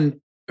 But this one,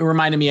 it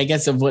reminded me, I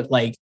guess, of what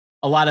like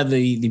a lot of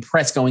the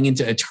press going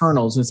into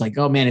Eternals was like,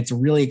 oh man, it's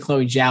really a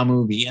Chloe Zhao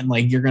movie. And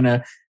like, you're going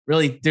to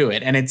really do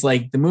it. And it's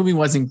like, the movie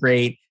wasn't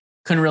great.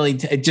 Couldn't really,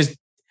 it just,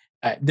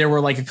 there were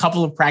like a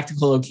couple of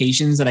practical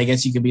locations that I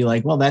guess you could be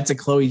like, well, that's a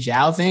Chloe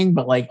Zhao thing.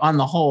 But like on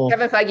the whole,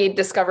 Kevin Feige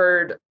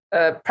discovered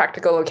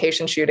practical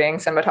location shooting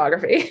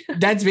cinematography.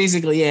 That's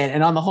basically it.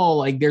 And on the whole,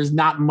 like there's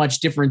not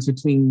much difference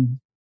between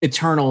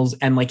Eternals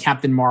and like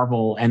Captain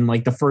Marvel and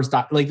like the first,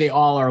 like they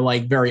all are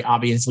like very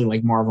obviously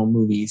like Marvel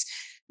movies.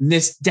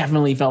 This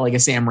definitely felt like a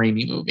Sam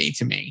Raimi movie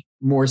to me,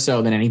 more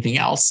so than anything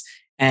else.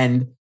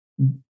 And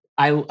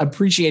I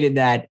appreciated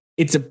that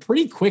it's a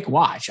pretty quick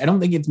watch. I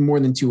don't think it's more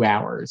than 2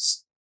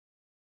 hours.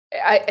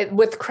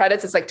 With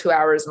credits, it's like 2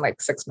 hours and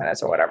like 6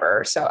 minutes or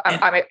whatever. So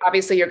I'm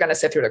obviously you're going to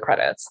sit through the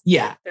credits.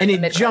 Yeah. And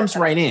it jumps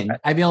right in.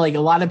 I feel like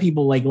a lot of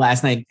people like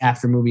last night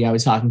after movie I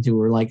was talking to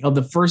were like, oh,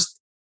 the first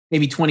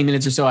maybe 20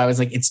 minutes or so, I was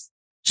like, it's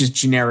just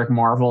generic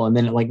Marvel. And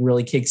then it like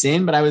really kicks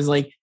in. But I was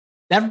like,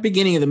 that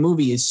beginning of the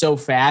movie is so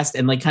fast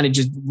and like kind of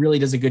just really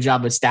does a good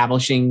job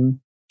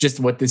establishing just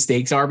what the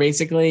stakes are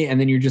basically. And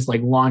then you're just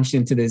like launched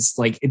into this,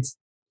 like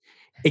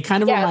it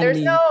kind of reminded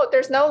me.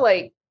 There's no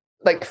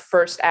like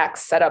first act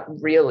setup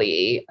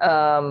really.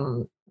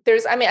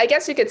 I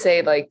guess you could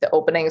say like the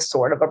opening is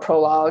sort of a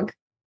prologue.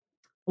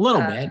 A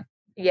little bit.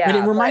 Yeah. But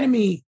it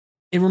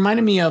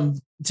reminded me of,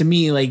 to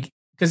me, like,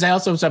 because I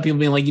also saw people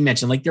being like you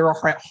mentioned, like there are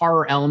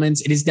horror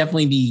elements. It is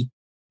definitely the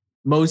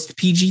most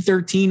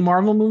PG-13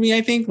 Marvel movie,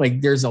 I think.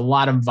 Like there's a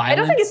lot of violence. I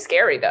don't think it's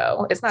scary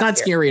though. It's not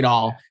scary at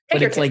all.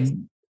 But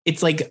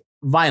it's like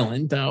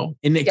violent though,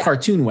 in a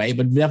cartoon way,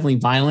 but definitely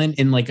violent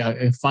in like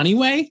a funny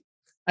way,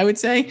 I would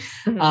say.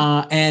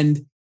 Mm-hmm.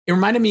 And it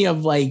reminded me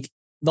of like,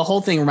 the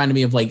whole thing reminded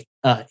me of like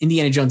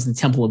Indiana Jones and the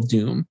Temple of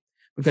Doom,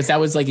 because that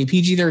was like a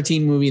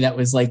PG-13 movie that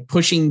was like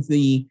pushing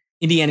the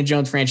Indiana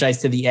Jones franchise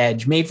to the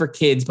edge, made for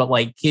kids, but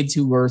like kids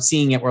who were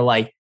seeing it were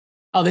like,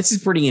 oh, this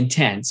is pretty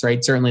intense,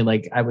 right? Certainly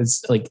like I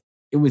was like,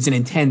 it was an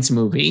intense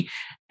movie.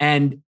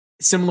 And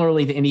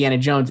similarly to Indiana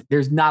Jones,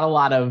 there's not a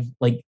lot of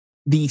like,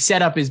 the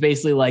setup is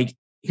basically like,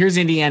 here's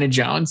Indiana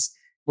Jones.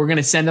 We're going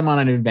to send him on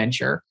an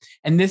adventure.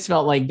 And this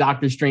felt like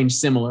Doctor Strange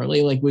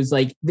similarly, like was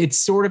like,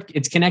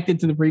 it's connected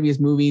to the previous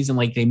movies. And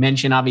like they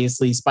mention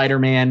obviously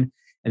Spider-Man,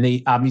 and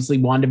they obviously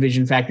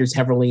WandaVision factors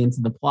heavily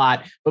into the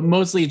plot, but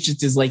mostly it's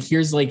just is like,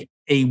 here's like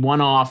a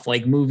one-off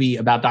like movie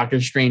about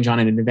Doctor Strange on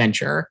an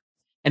adventure.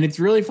 And it's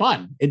really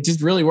fun. It just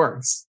really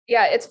works.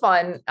 Yeah, it's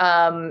fun.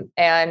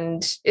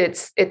 And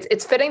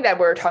it's fitting that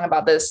we're talking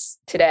about this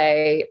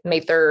today,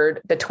 May 3rd,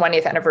 the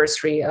 20th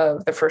anniversary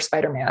of the first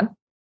Spider-Man.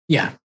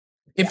 Yeah.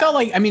 It felt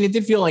like, I mean, it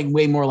did feel like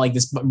way more like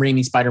this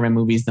Raimi Spider-Man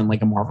movies than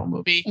like a Marvel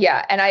movie.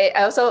 Yeah. And I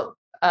also,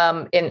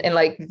 in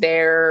like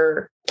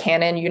their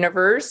canon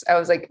universe, I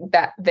was like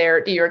that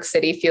their New York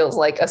City feels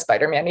like a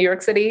Spider-Man New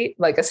York City,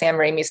 like a Sam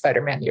Raimi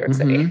Spider-Man New York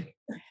City.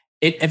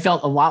 It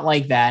felt a lot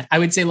like that. I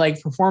would say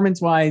like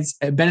performance-wise,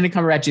 Benedict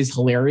Cumberbatch is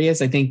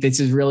hilarious. I think this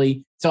is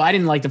really, so I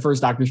didn't like the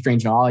first Doctor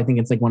Strange at all. I think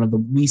it's like one of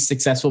the least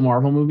successful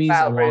Marvel movies.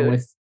 Wow,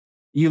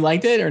 you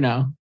liked it or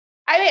no?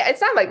 I mean, it's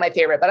not like my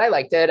favorite, but I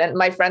liked it. And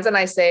my friends and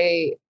I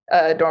say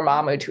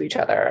Dormammu to each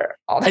other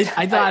all the time.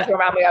 I thought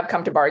Dormammu, I've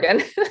come to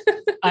bargain.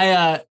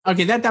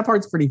 Okay, that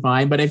part's pretty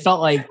fine, but it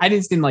felt like I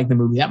just didn't like the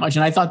movie that much.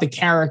 And I thought the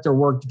character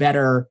worked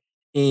better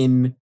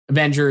in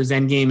Avengers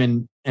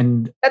Endgame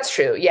and that's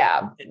true.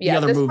 Yeah. The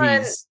other movies.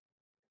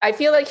 One, I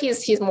feel like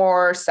he's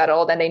more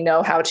settled and they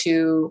know how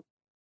to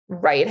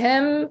write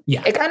him.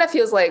 Yeah. It kind of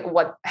feels like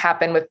what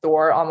happened with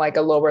Thor on like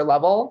a lower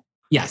level.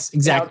 Yes,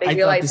 exactly. They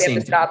realize they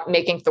have to stop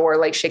making Thor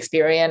like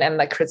Shakespearean, and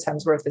like Chris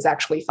Hemsworth is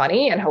actually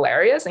funny and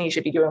hilarious and he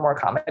should be doing more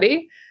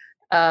comedy.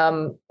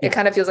 It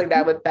kind of feels like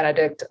that with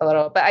Benedict a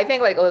little, but I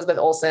think like Elizabeth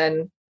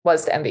Olsen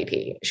was the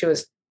MVP. She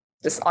was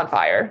just on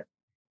fire.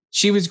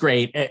 She was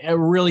great. A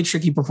really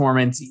tricky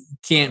performance.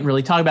 Can't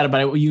really talk about it,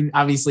 but you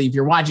obviously, if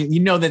you're watching,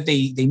 you know that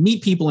they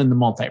meet people in the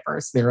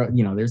multiverse.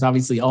 There's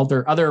obviously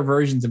other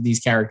versions of these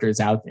characters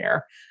out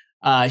there.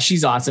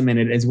 She's awesome in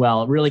it as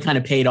well. It really kind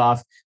of paid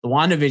off the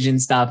WandaVision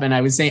stuff. And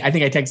I was saying, I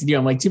think I texted you,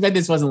 I'm like, too bad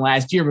this wasn't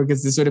last year,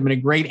 because this would have been a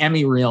great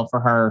Emmy reel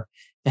for her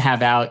to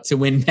have out to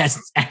win Best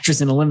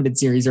Actress in a Limited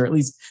Series, or at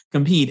least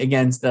compete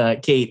against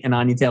Kate and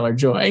Anya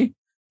Taylor-Joy,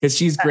 because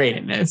she's great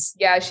in this.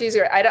 Yeah, she's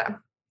great.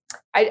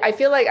 I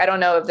feel like I don't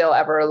know if they'll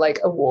ever like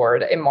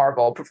award a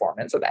Marvel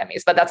performance at the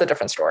Emmys, but that's a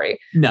different story.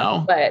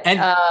 No, but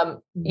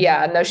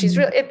she's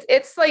really.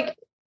 It's like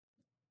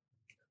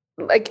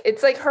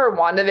it's like her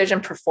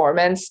WandaVision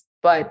performance,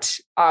 but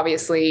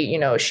obviously,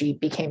 she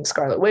became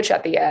Scarlet Witch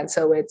at the end,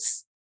 so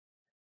it's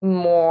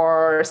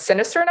more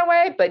sinister in a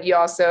way. But you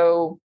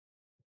also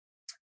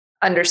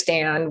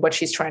understand what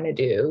she's trying to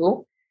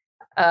do,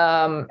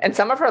 and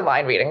some of her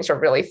line readings are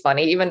really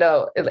funny, even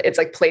though it's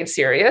like played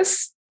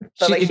serious.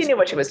 But she knew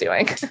what she was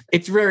doing.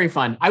 It's very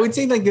fun. I would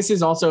say like this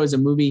is also as a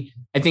movie,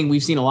 I think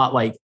we've seen a lot.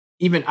 Like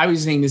even I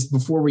was saying this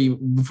before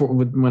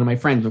with one of my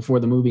friends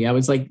before the movie, I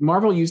was like,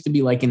 Marvel used to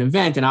be like an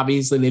event, and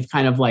obviously they've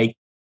kind of like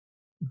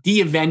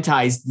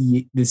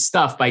de-eventized the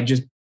stuff by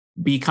just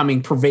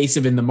becoming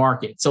pervasive in the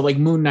market. So like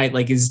Moon Knight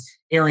like is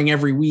airing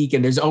every week,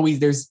 and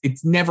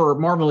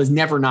Marvel is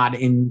never not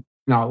in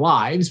our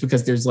lives,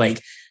 because there's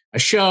like a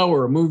show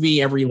or a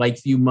movie every like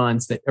few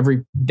months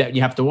that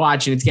you have to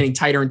watch, and it's getting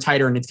tighter and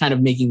tighter, and it's kind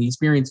of making the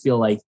experience feel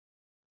like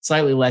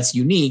slightly less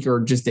unique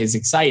or just as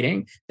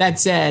exciting. That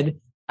said,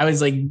 I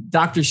was like,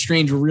 Doctor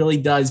Strange really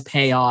does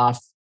pay off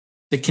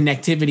the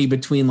connectivity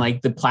between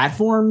like the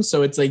platforms.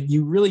 So it's like,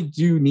 you really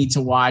do need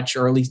to watch,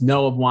 or at least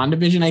know of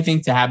WandaVision, I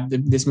think, to have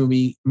this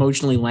movie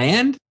emotionally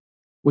land,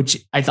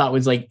 which I thought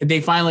was like,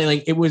 they finally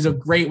like, it was a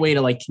great way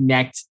to like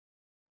connect,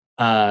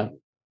 connect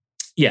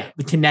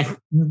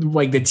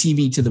like the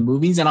TV to the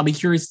movies. And I'll be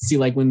curious to see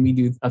like when we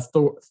do a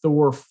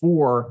Thor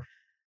 4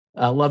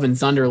 Love and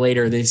Thunder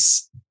later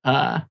this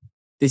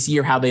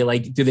year, how they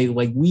like, do they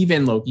like weave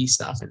in Loki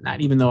stuff in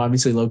that, even though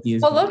obviously Loki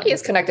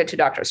is connected to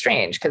Doctor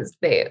Strange because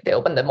they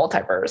opened the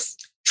multiverse.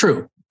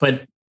 True.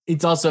 But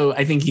it's also,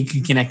 I think you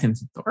could connect him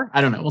to Thor.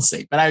 I don't know. We'll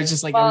see. But I was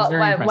just like,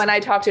 when I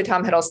talked to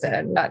Tom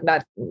Hiddleston,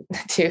 not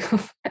to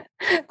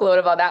gloat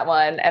about that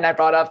one, and I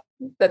brought up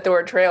the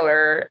Thor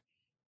trailer,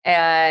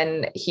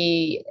 and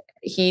he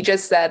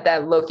just said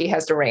that Loki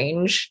has the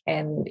range,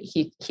 and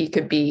he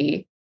could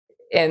be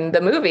in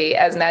the movie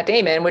as Matt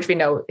Damon, which we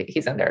know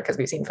he's in there because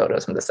we've seen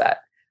photos from the set,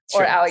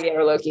 sure. Or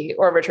Alligator Loki,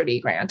 or Richard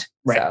E. Grant.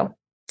 Right. So,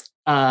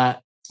 I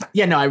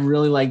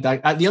really like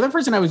that. The other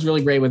person I was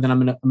really great with, and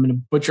I'm gonna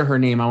butcher her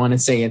name. I want to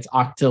say it's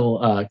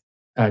Octil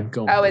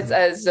Gomez. Oh, it's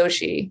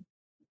Xochitl.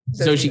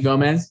 Xochitl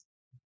Gomez.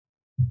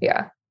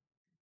 Yeah.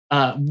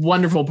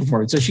 Wonderful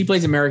performance. So she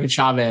plays America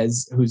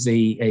Chavez, who's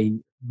a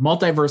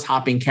multiverse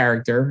hopping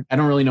character. I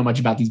don't really know much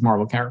about these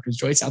Marvel characters,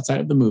 Joyce, outside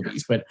of the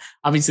movies, but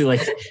obviously like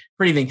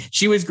pretty thing.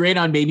 She was great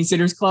on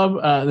Babysitter's Club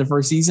the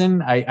first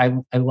season. I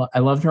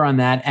loved her on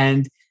that,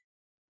 and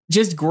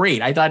just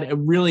great. I thought it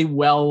really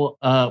well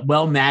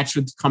matched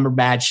with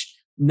Cumberbatch.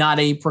 Not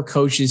a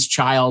precocious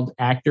child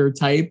actor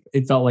type.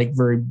 It felt like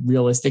very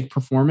realistic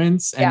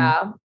performance,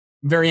 and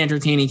very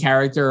entertaining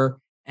character.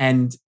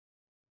 And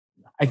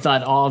I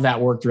thought all of that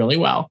worked really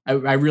well.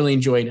 I really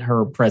enjoyed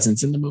her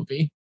presence in the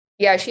movie.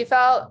 Yeah, she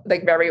felt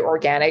like very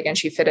organic, and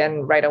she fit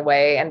in right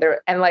away. And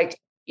like,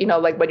 you know,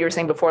 like what you were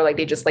saying before, like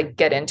they just like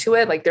get into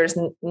it. Like there's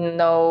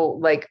no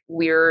like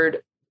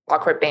weird,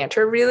 awkward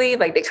banter really.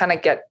 Like they kind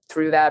of get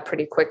through that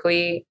pretty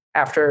quickly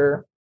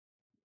after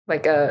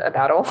like a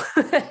battle.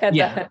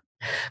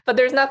 But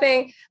there's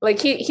nothing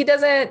like he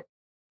doesn't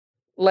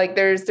like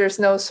there's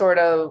no sort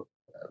of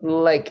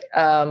like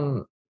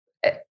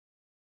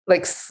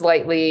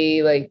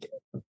slightly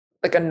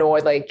like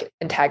annoyed, like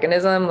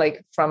antagonism,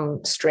 like from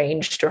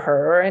Strange to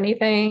her or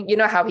anything. You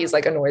know how he's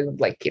like annoyed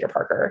with like Peter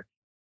Parker.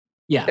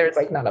 Yeah. There's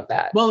like none of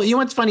that. Well, you know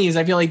what's funny is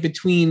I feel like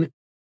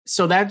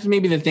so that's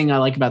maybe the thing I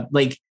like about,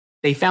 like,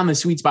 they found the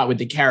sweet spot with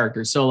the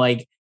character. So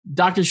like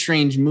Doctor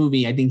Strange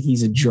movie, I think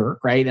he's a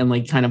jerk, right? And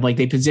like kind of like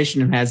they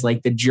position him as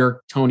like the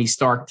jerk Tony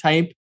Stark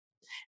type.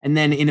 And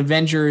then in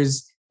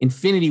Avengers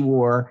Infinity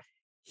War,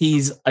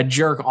 he's a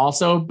jerk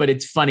also, but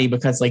it's funny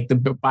because like the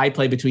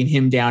byplay between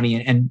him,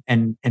 Downey,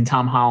 and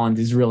Tom Holland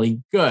is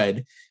really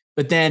good.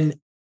 But then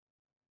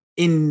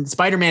in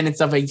Spider-Man and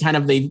stuff,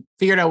 they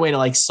figured out a way to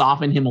like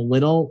soften him a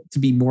little to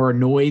be more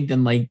annoyed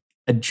than like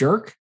a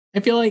jerk,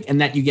 I feel like.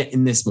 And that you get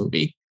in this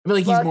movie. I feel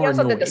like he's more annoyed. He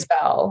also did the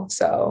spell,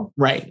 so.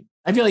 Right.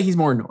 I feel like he's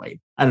more annoyed.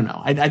 I don't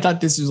know. I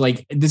thought this was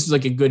like a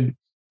good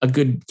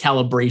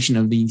calibration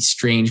of the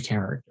Strange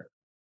character.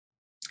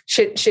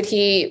 Should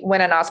he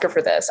win an Oscar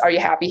for this? Are you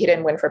happy he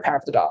didn't win for Power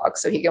of the Dog,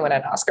 so he can win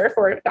an Oscar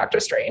for Doctor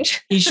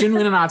Strange? He shouldn't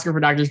win an Oscar for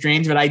Doctor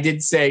Strange, but I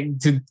did say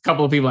to a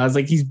couple of people, I was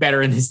like, he's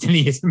better in this than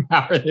he is in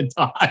Power of the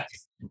Dog.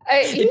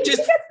 He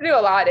gets to do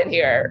a lot in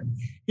here.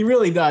 He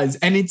really does.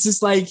 And it's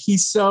just like,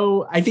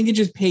 I think it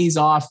just pays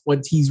off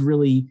what he's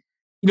really,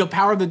 you know,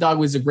 Power of the Dog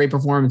was a great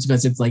performance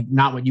because it's like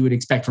not what you would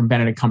expect from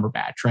Benedict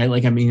Cumberbatch, right?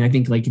 Like, I mean, I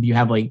think like if you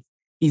have like,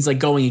 he's like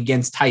going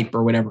against type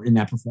or whatever in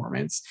that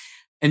performance.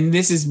 And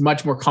this is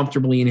much more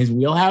comfortably in his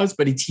wheelhouse,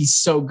 but he's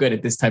so good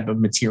at this type of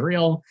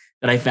material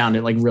that I found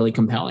it like really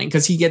compelling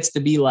because he gets to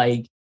be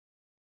like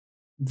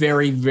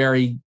very,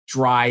 very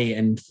dry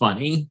and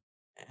funny.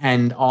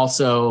 And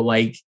also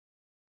like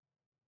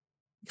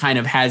kind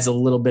of has a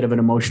little bit of an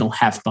emotional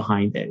heft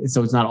behind it.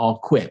 So it's not all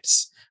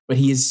quips, but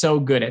he is so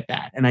good at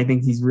that. And I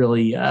think he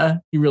really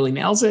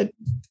nails it.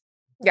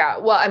 Yeah.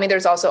 Well, I mean,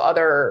 there's also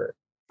other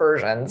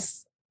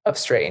versions of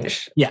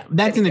Strange. Yeah,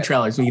 that's in the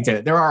trailer, so we can say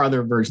that there are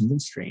other versions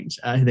of Strange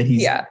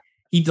that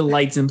he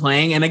delights in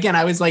playing. And again,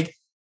 I was like,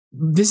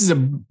 this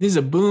is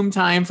a boom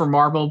time for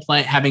Marvel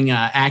having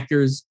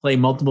actors play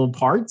multiple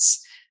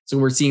parts. So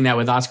we're seeing that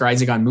with Oscar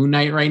Isaac on Moon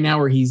Knight right now,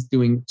 where he's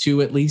doing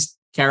 2 at least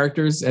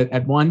characters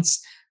at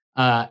once.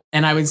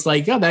 And I was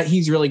like, oh, that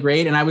he's really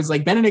great. And I was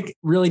like, Benedict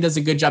really does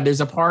a good job.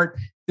 There's a part.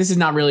 This is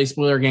not really a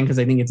spoiler again, because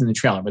I think it's in the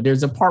trailer, but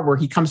there's a part where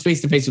he comes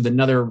face to face with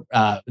another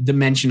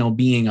dimensional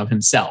being of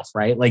himself,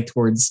 right? Like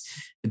towards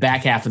the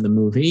back half of the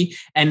movie.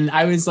 And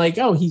I was like,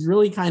 oh, he's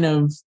really kind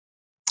of,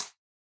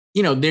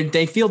 you know,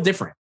 they feel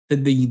different.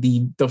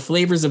 the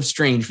flavors of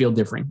Strange feel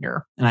different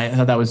here, and I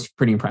thought that was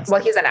pretty impressive.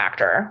 Well, he's an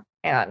actor,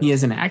 and he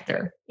is an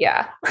actor.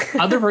 Yeah.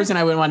 Other person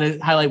I would want to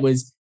highlight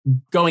was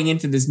going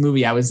into this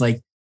movie. I was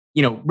like,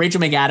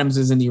 Rachel McAdams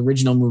was in the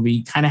original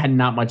movie, kind of had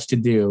not much to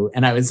do,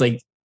 and I was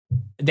like,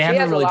 they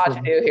haven't really a lot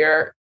to do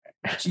here.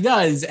 She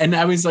does, and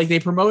I was like, they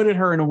promoted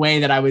her in a way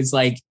that I was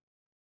like,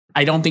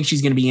 I don't think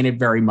she's going to be in it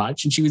very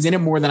much, and she was in it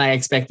more than I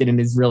expected, and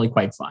is really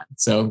quite fun.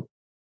 So.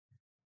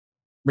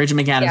 Rachel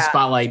McAdams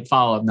Spotlight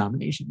follow-up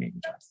nomination, maybe.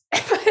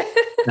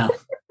 No.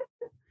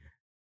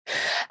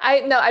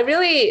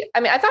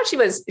 I thought she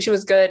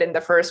was good in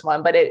the first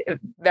one, but it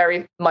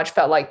very much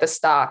felt like the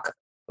stock,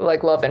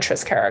 like love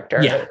interest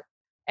character. Yeah.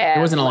 And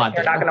there wasn't a lot.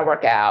 They're not going to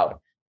work out.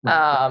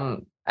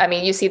 Right.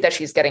 You see that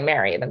she's getting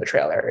married in the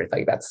trailer.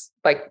 Like that's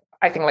like,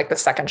 I think like the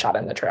second shot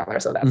in the trailer.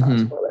 So that's not a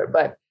spoiler,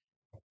 but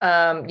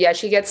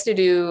she gets to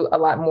do a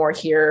lot more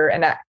here.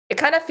 And it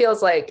kind of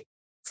feels like,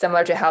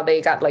 similar to how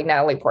they got like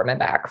Natalie Portman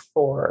back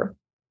for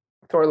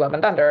Thor: Love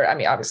and Thunder. I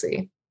mean,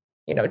 obviously,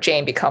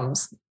 Jane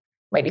becomes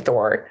Lady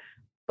Thor,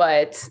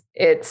 but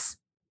it's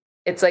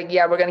like,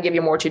 we're going to give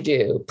you more to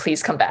do.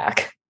 Please come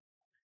back.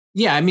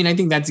 Yeah. I mean, I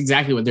think that's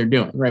exactly what they're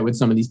doing, right? With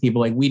some of these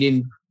people, like we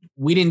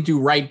didn't do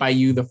right by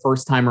you the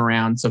first time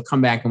around. So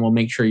come back and we'll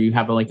make sure you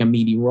have a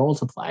meaty role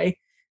to play.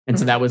 And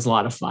so that was a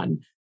lot of fun.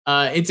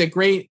 It's a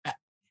great,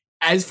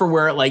 as for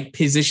where it like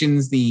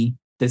positions the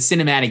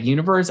cinematic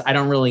universe, I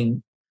don't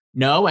really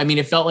know. I mean,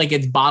 it felt like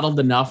it's bottled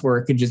enough where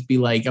it could just be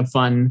like a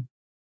fun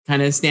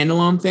kind of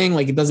standalone thing.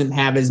 Like it doesn't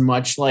have as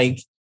much like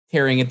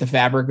tearing at the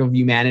fabric of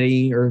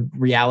humanity or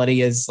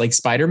reality as like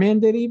Spider-Man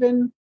did.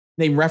 Even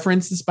they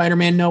referenced the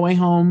Spider-Man No Way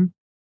Home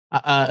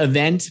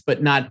event,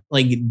 but not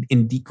like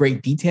in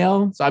great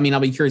detail. So, I mean, I'll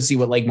be curious to see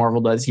what like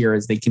Marvel does here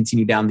as they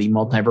continue down the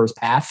multiverse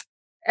path.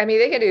 I mean,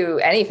 they can do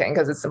anything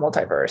because it's the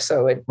multiverse.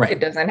 So it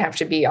doesn't have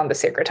to be on the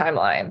sacred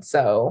timeline.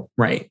 So,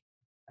 right.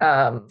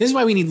 This is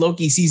why we need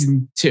Loki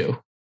season 2.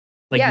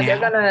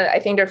 I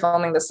think they're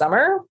filming this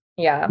summer.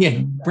 Yeah. Yeah.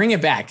 Bring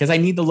it back. Cause I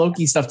need the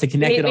Loki stuff to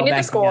connect it all back. We need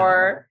the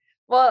score. Together.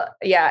 Well,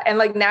 yeah. And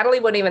like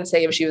Natalie wouldn't even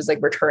say if she was like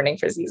returning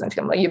for season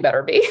 2. I'm like, you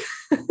better be.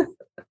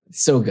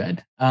 So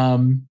good.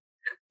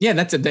 Yeah,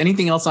 that's it.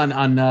 Anything else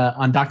on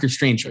Doctor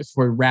Strange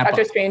before we wrap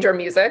Doctor up? Strange or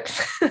music?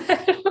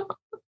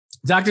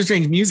 Doctor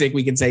Strange music,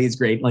 we could say is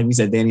great. Like we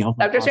said, Danielle.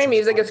 Doctor Strange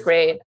music is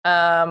great.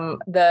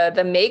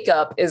 The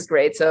makeup is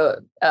great.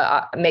 So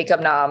makeup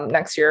nom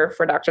next year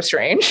for Doctor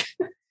Strange.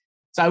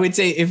 So I would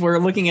say if we're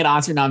looking at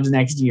Oscar noms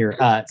next year,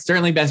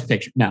 certainly Best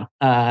Picture.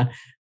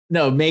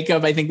 No,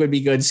 makeup I think would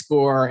be good.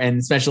 Score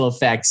and special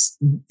effects.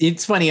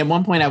 It's funny. At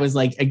one point I was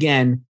like,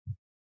 again,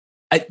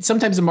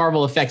 sometimes the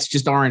Marvel effects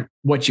just aren't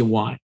what you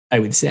want, I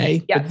would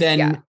say. Yes, but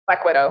then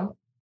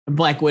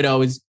Black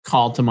Widow is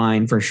called to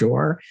mind for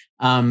sure.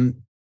 And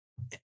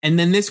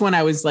then this one,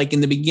 I was like,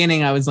 in the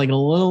beginning, I was like a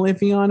little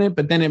iffy on it,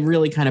 but then it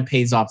really kind of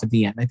pays off at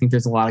the end. I think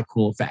there's a lot of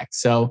cool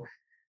effects. So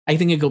I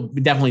think it'll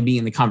definitely be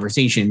in the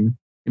conversation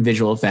in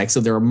visual effects. So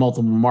there are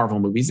multiple Marvel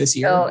movies this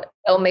year.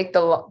 It'll make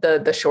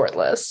the short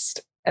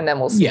list and then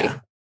we'll see. Yeah.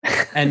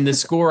 And the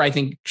score, I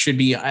think, should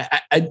be,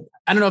 I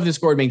don't know if the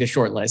score would make the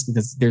short list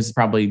because there's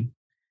probably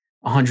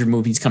 100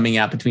 movies coming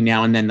out between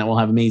now and then that will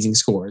have amazing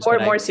scores. Or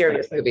more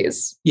serious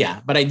movies. Yeah,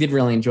 but I did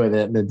really enjoy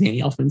the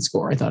Danny Elfman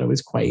score. I thought it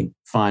was quite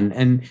fun.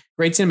 And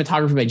great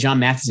cinematography by John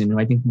Matheson, who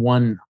I think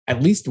won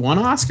at least one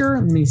Oscar.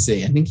 Let me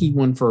see. I think he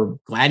won for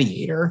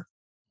Gladiator.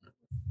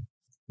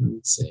 Let me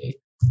see.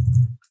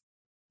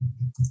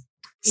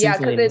 Yeah,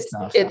 because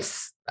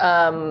it's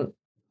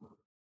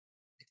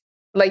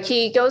like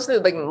he goes through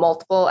like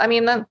multiple, I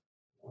mean, every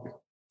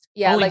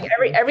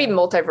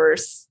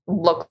multiverse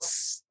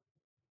looks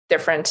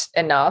different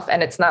enough,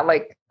 and it's not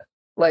like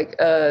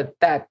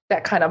that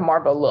kind of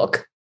Marvel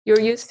look you're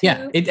used to.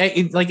 Yeah,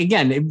 it like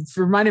again, it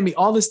reminded me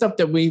all the stuff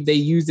that they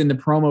used in the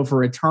promo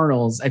for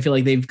Eternals. I feel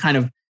like they've kind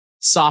of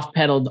soft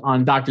pedaled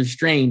on Doctor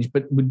Strange,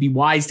 but would be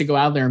wise to go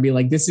out there and be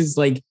like, this is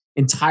like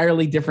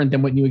entirely different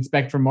than what you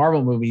expect from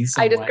Marvel movies.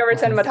 Somewhat. I discovered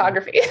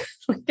cinematography.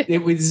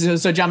 It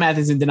was so John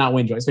Matheson did not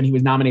win Joyce, but he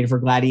was nominated for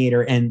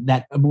Gladiator and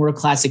that immortal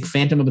classic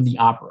Phantom of the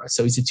Opera.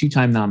 So he's a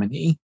 2-time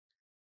nominee.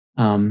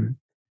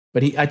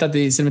 But I thought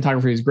the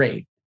cinematography was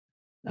great.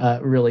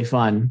 Really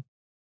fun.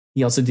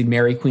 He also did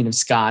Mary, Queen of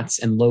Scots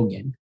and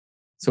Logan.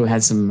 So it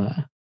has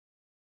some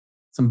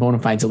bona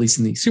fides, at least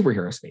in the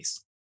superhero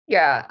space.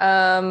 Yeah.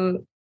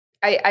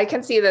 I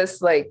can see this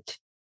like,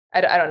 I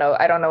don't know.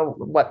 I don't know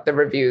what the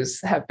reviews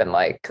have been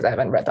like because I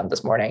haven't read them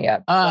this morning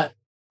yet. I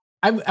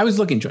was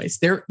looking, Joyce.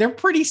 They're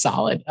pretty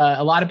solid.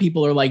 A lot of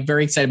people are like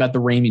very excited about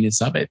the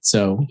raminess of it.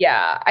 So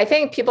yeah, I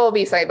think people will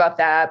be excited about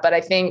that. But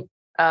I think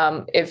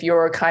if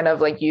you're kind of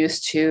like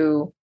used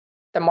to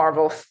the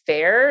Marvel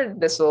fare,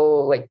 this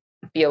will like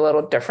be a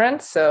little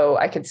different. So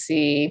I could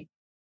see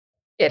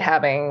it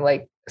having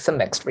like some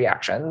mixed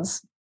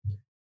reactions.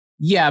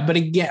 Yeah, but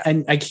again,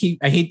 and I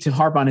hate to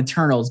harp on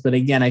Eternals, but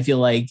again, I feel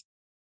like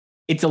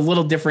it's a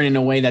little different in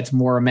a way that's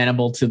more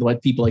amenable to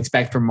what people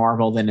expect from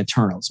Marvel than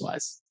Eternals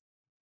was.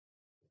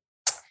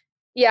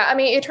 Yeah, I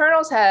mean,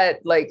 Eternals had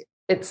like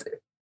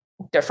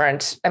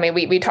different. I mean,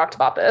 we talked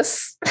about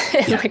this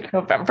in like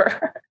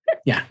November.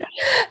 Yeah.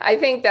 I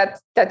think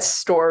that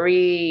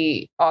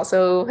story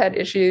also had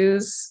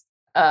issues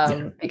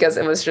because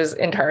it was just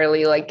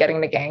entirely like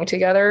getting the gang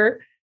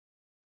together.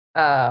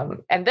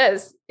 And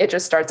this, it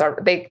just starts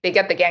out, they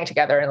get the gang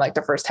together in like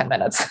the first 10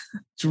 minutes.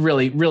 It's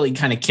really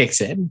kind of kicks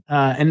in.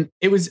 And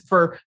it was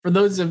for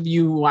those of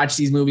you who watch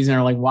these movies and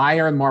are like, why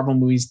are Marvel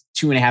movies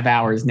 2.5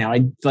 hours now?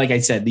 Like I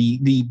said,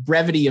 the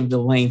brevity of the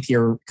length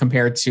here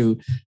compared to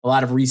a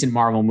lot of recent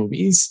Marvel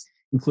movies,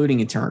 including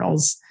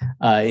Eternals,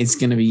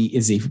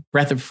 is a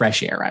breath of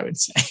fresh air, I would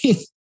say,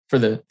 for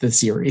the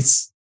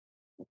series.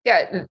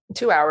 Yeah,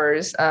 2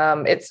 hours.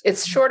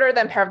 It's shorter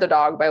than Power of the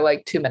Dog by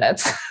like 2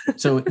 minutes.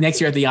 So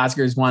next year at the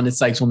Oscars, Wanda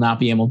Sykes will not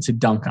be able to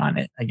dunk on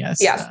it, I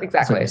guess. Yes, exactly.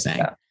 That's what you're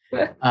saying.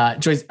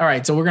 Joyce, all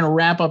right, so we're going to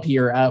wrap up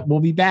here. We'll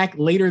be back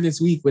later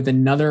this week with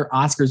another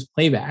Oscars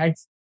playback.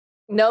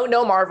 No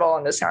Marvel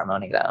in the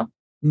ceremony, though.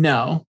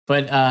 No,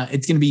 but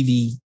it's going to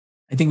be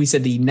I think we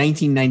said the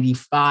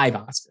 1995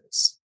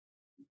 Oscars,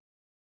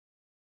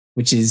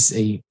 which is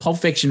a Pulp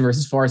Fiction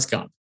versus Forrest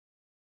Gump.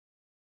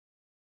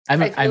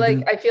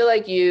 I feel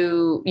like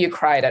you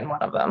cried at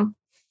one of them.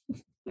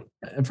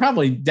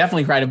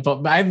 Definitely cried,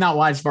 but I have not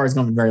watched Forrest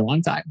Gump in a very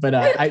long time. But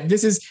I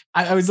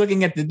was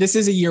looking at this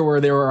is a year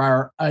where there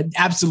are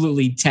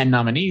absolutely 10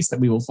 nominees that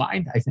we will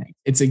find. I think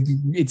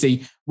it's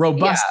a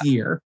robust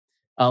year.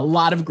 A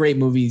lot of great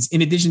movies,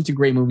 in addition to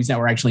great movies that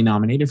were actually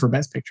nominated for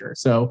Best Picture.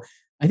 So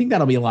I think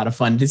that'll be a lot of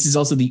fun. This is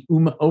also the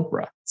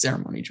Oprah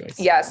ceremony, Joyce.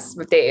 Yes,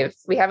 with Dave.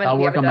 I'll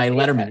work on my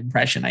Letterman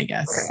impression, I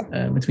guess,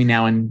 between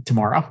now and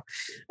tomorrow.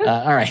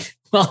 All right.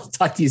 Well,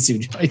 talk to you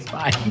soon, Joyce.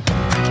 Bye.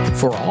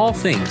 For all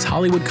things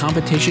Hollywood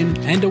competition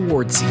and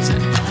award season,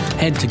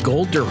 head to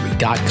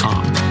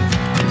goldderby.com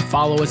and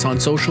follow us on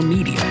social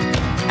media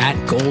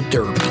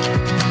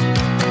 @GoldDerby.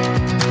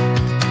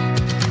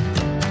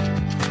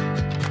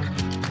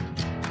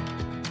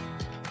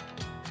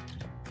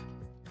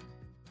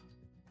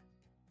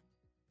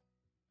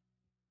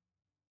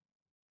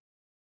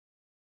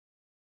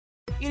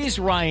 It is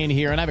Ryan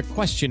here, and I have a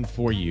question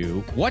for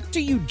you. What do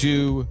you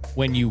do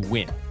when you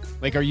win?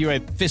 Like, are you a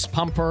fist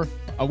pumper,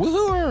 a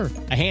woo-hooer,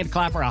 a hand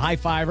clapper, a high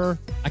fiver?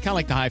 I kind of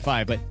like the high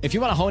five, but if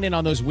you want to hone in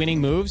on those winning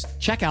moves,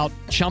 check out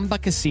Chumba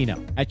Casino.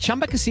 At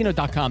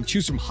ChumbaCasino.com,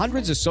 choose from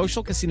hundreds of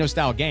social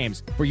casino-style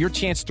games for your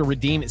chance to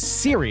redeem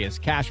serious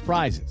cash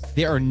prizes.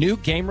 There are new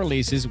game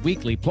releases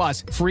weekly,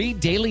 plus free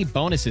daily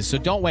bonuses. So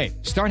don't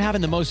wait. Start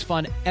having the most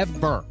fun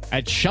ever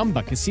at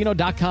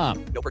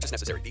ChumbaCasino.com. No purchase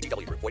necessary.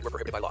 VGW Group. Void where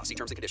prohibited by law. See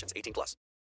terms and conditions. 18+.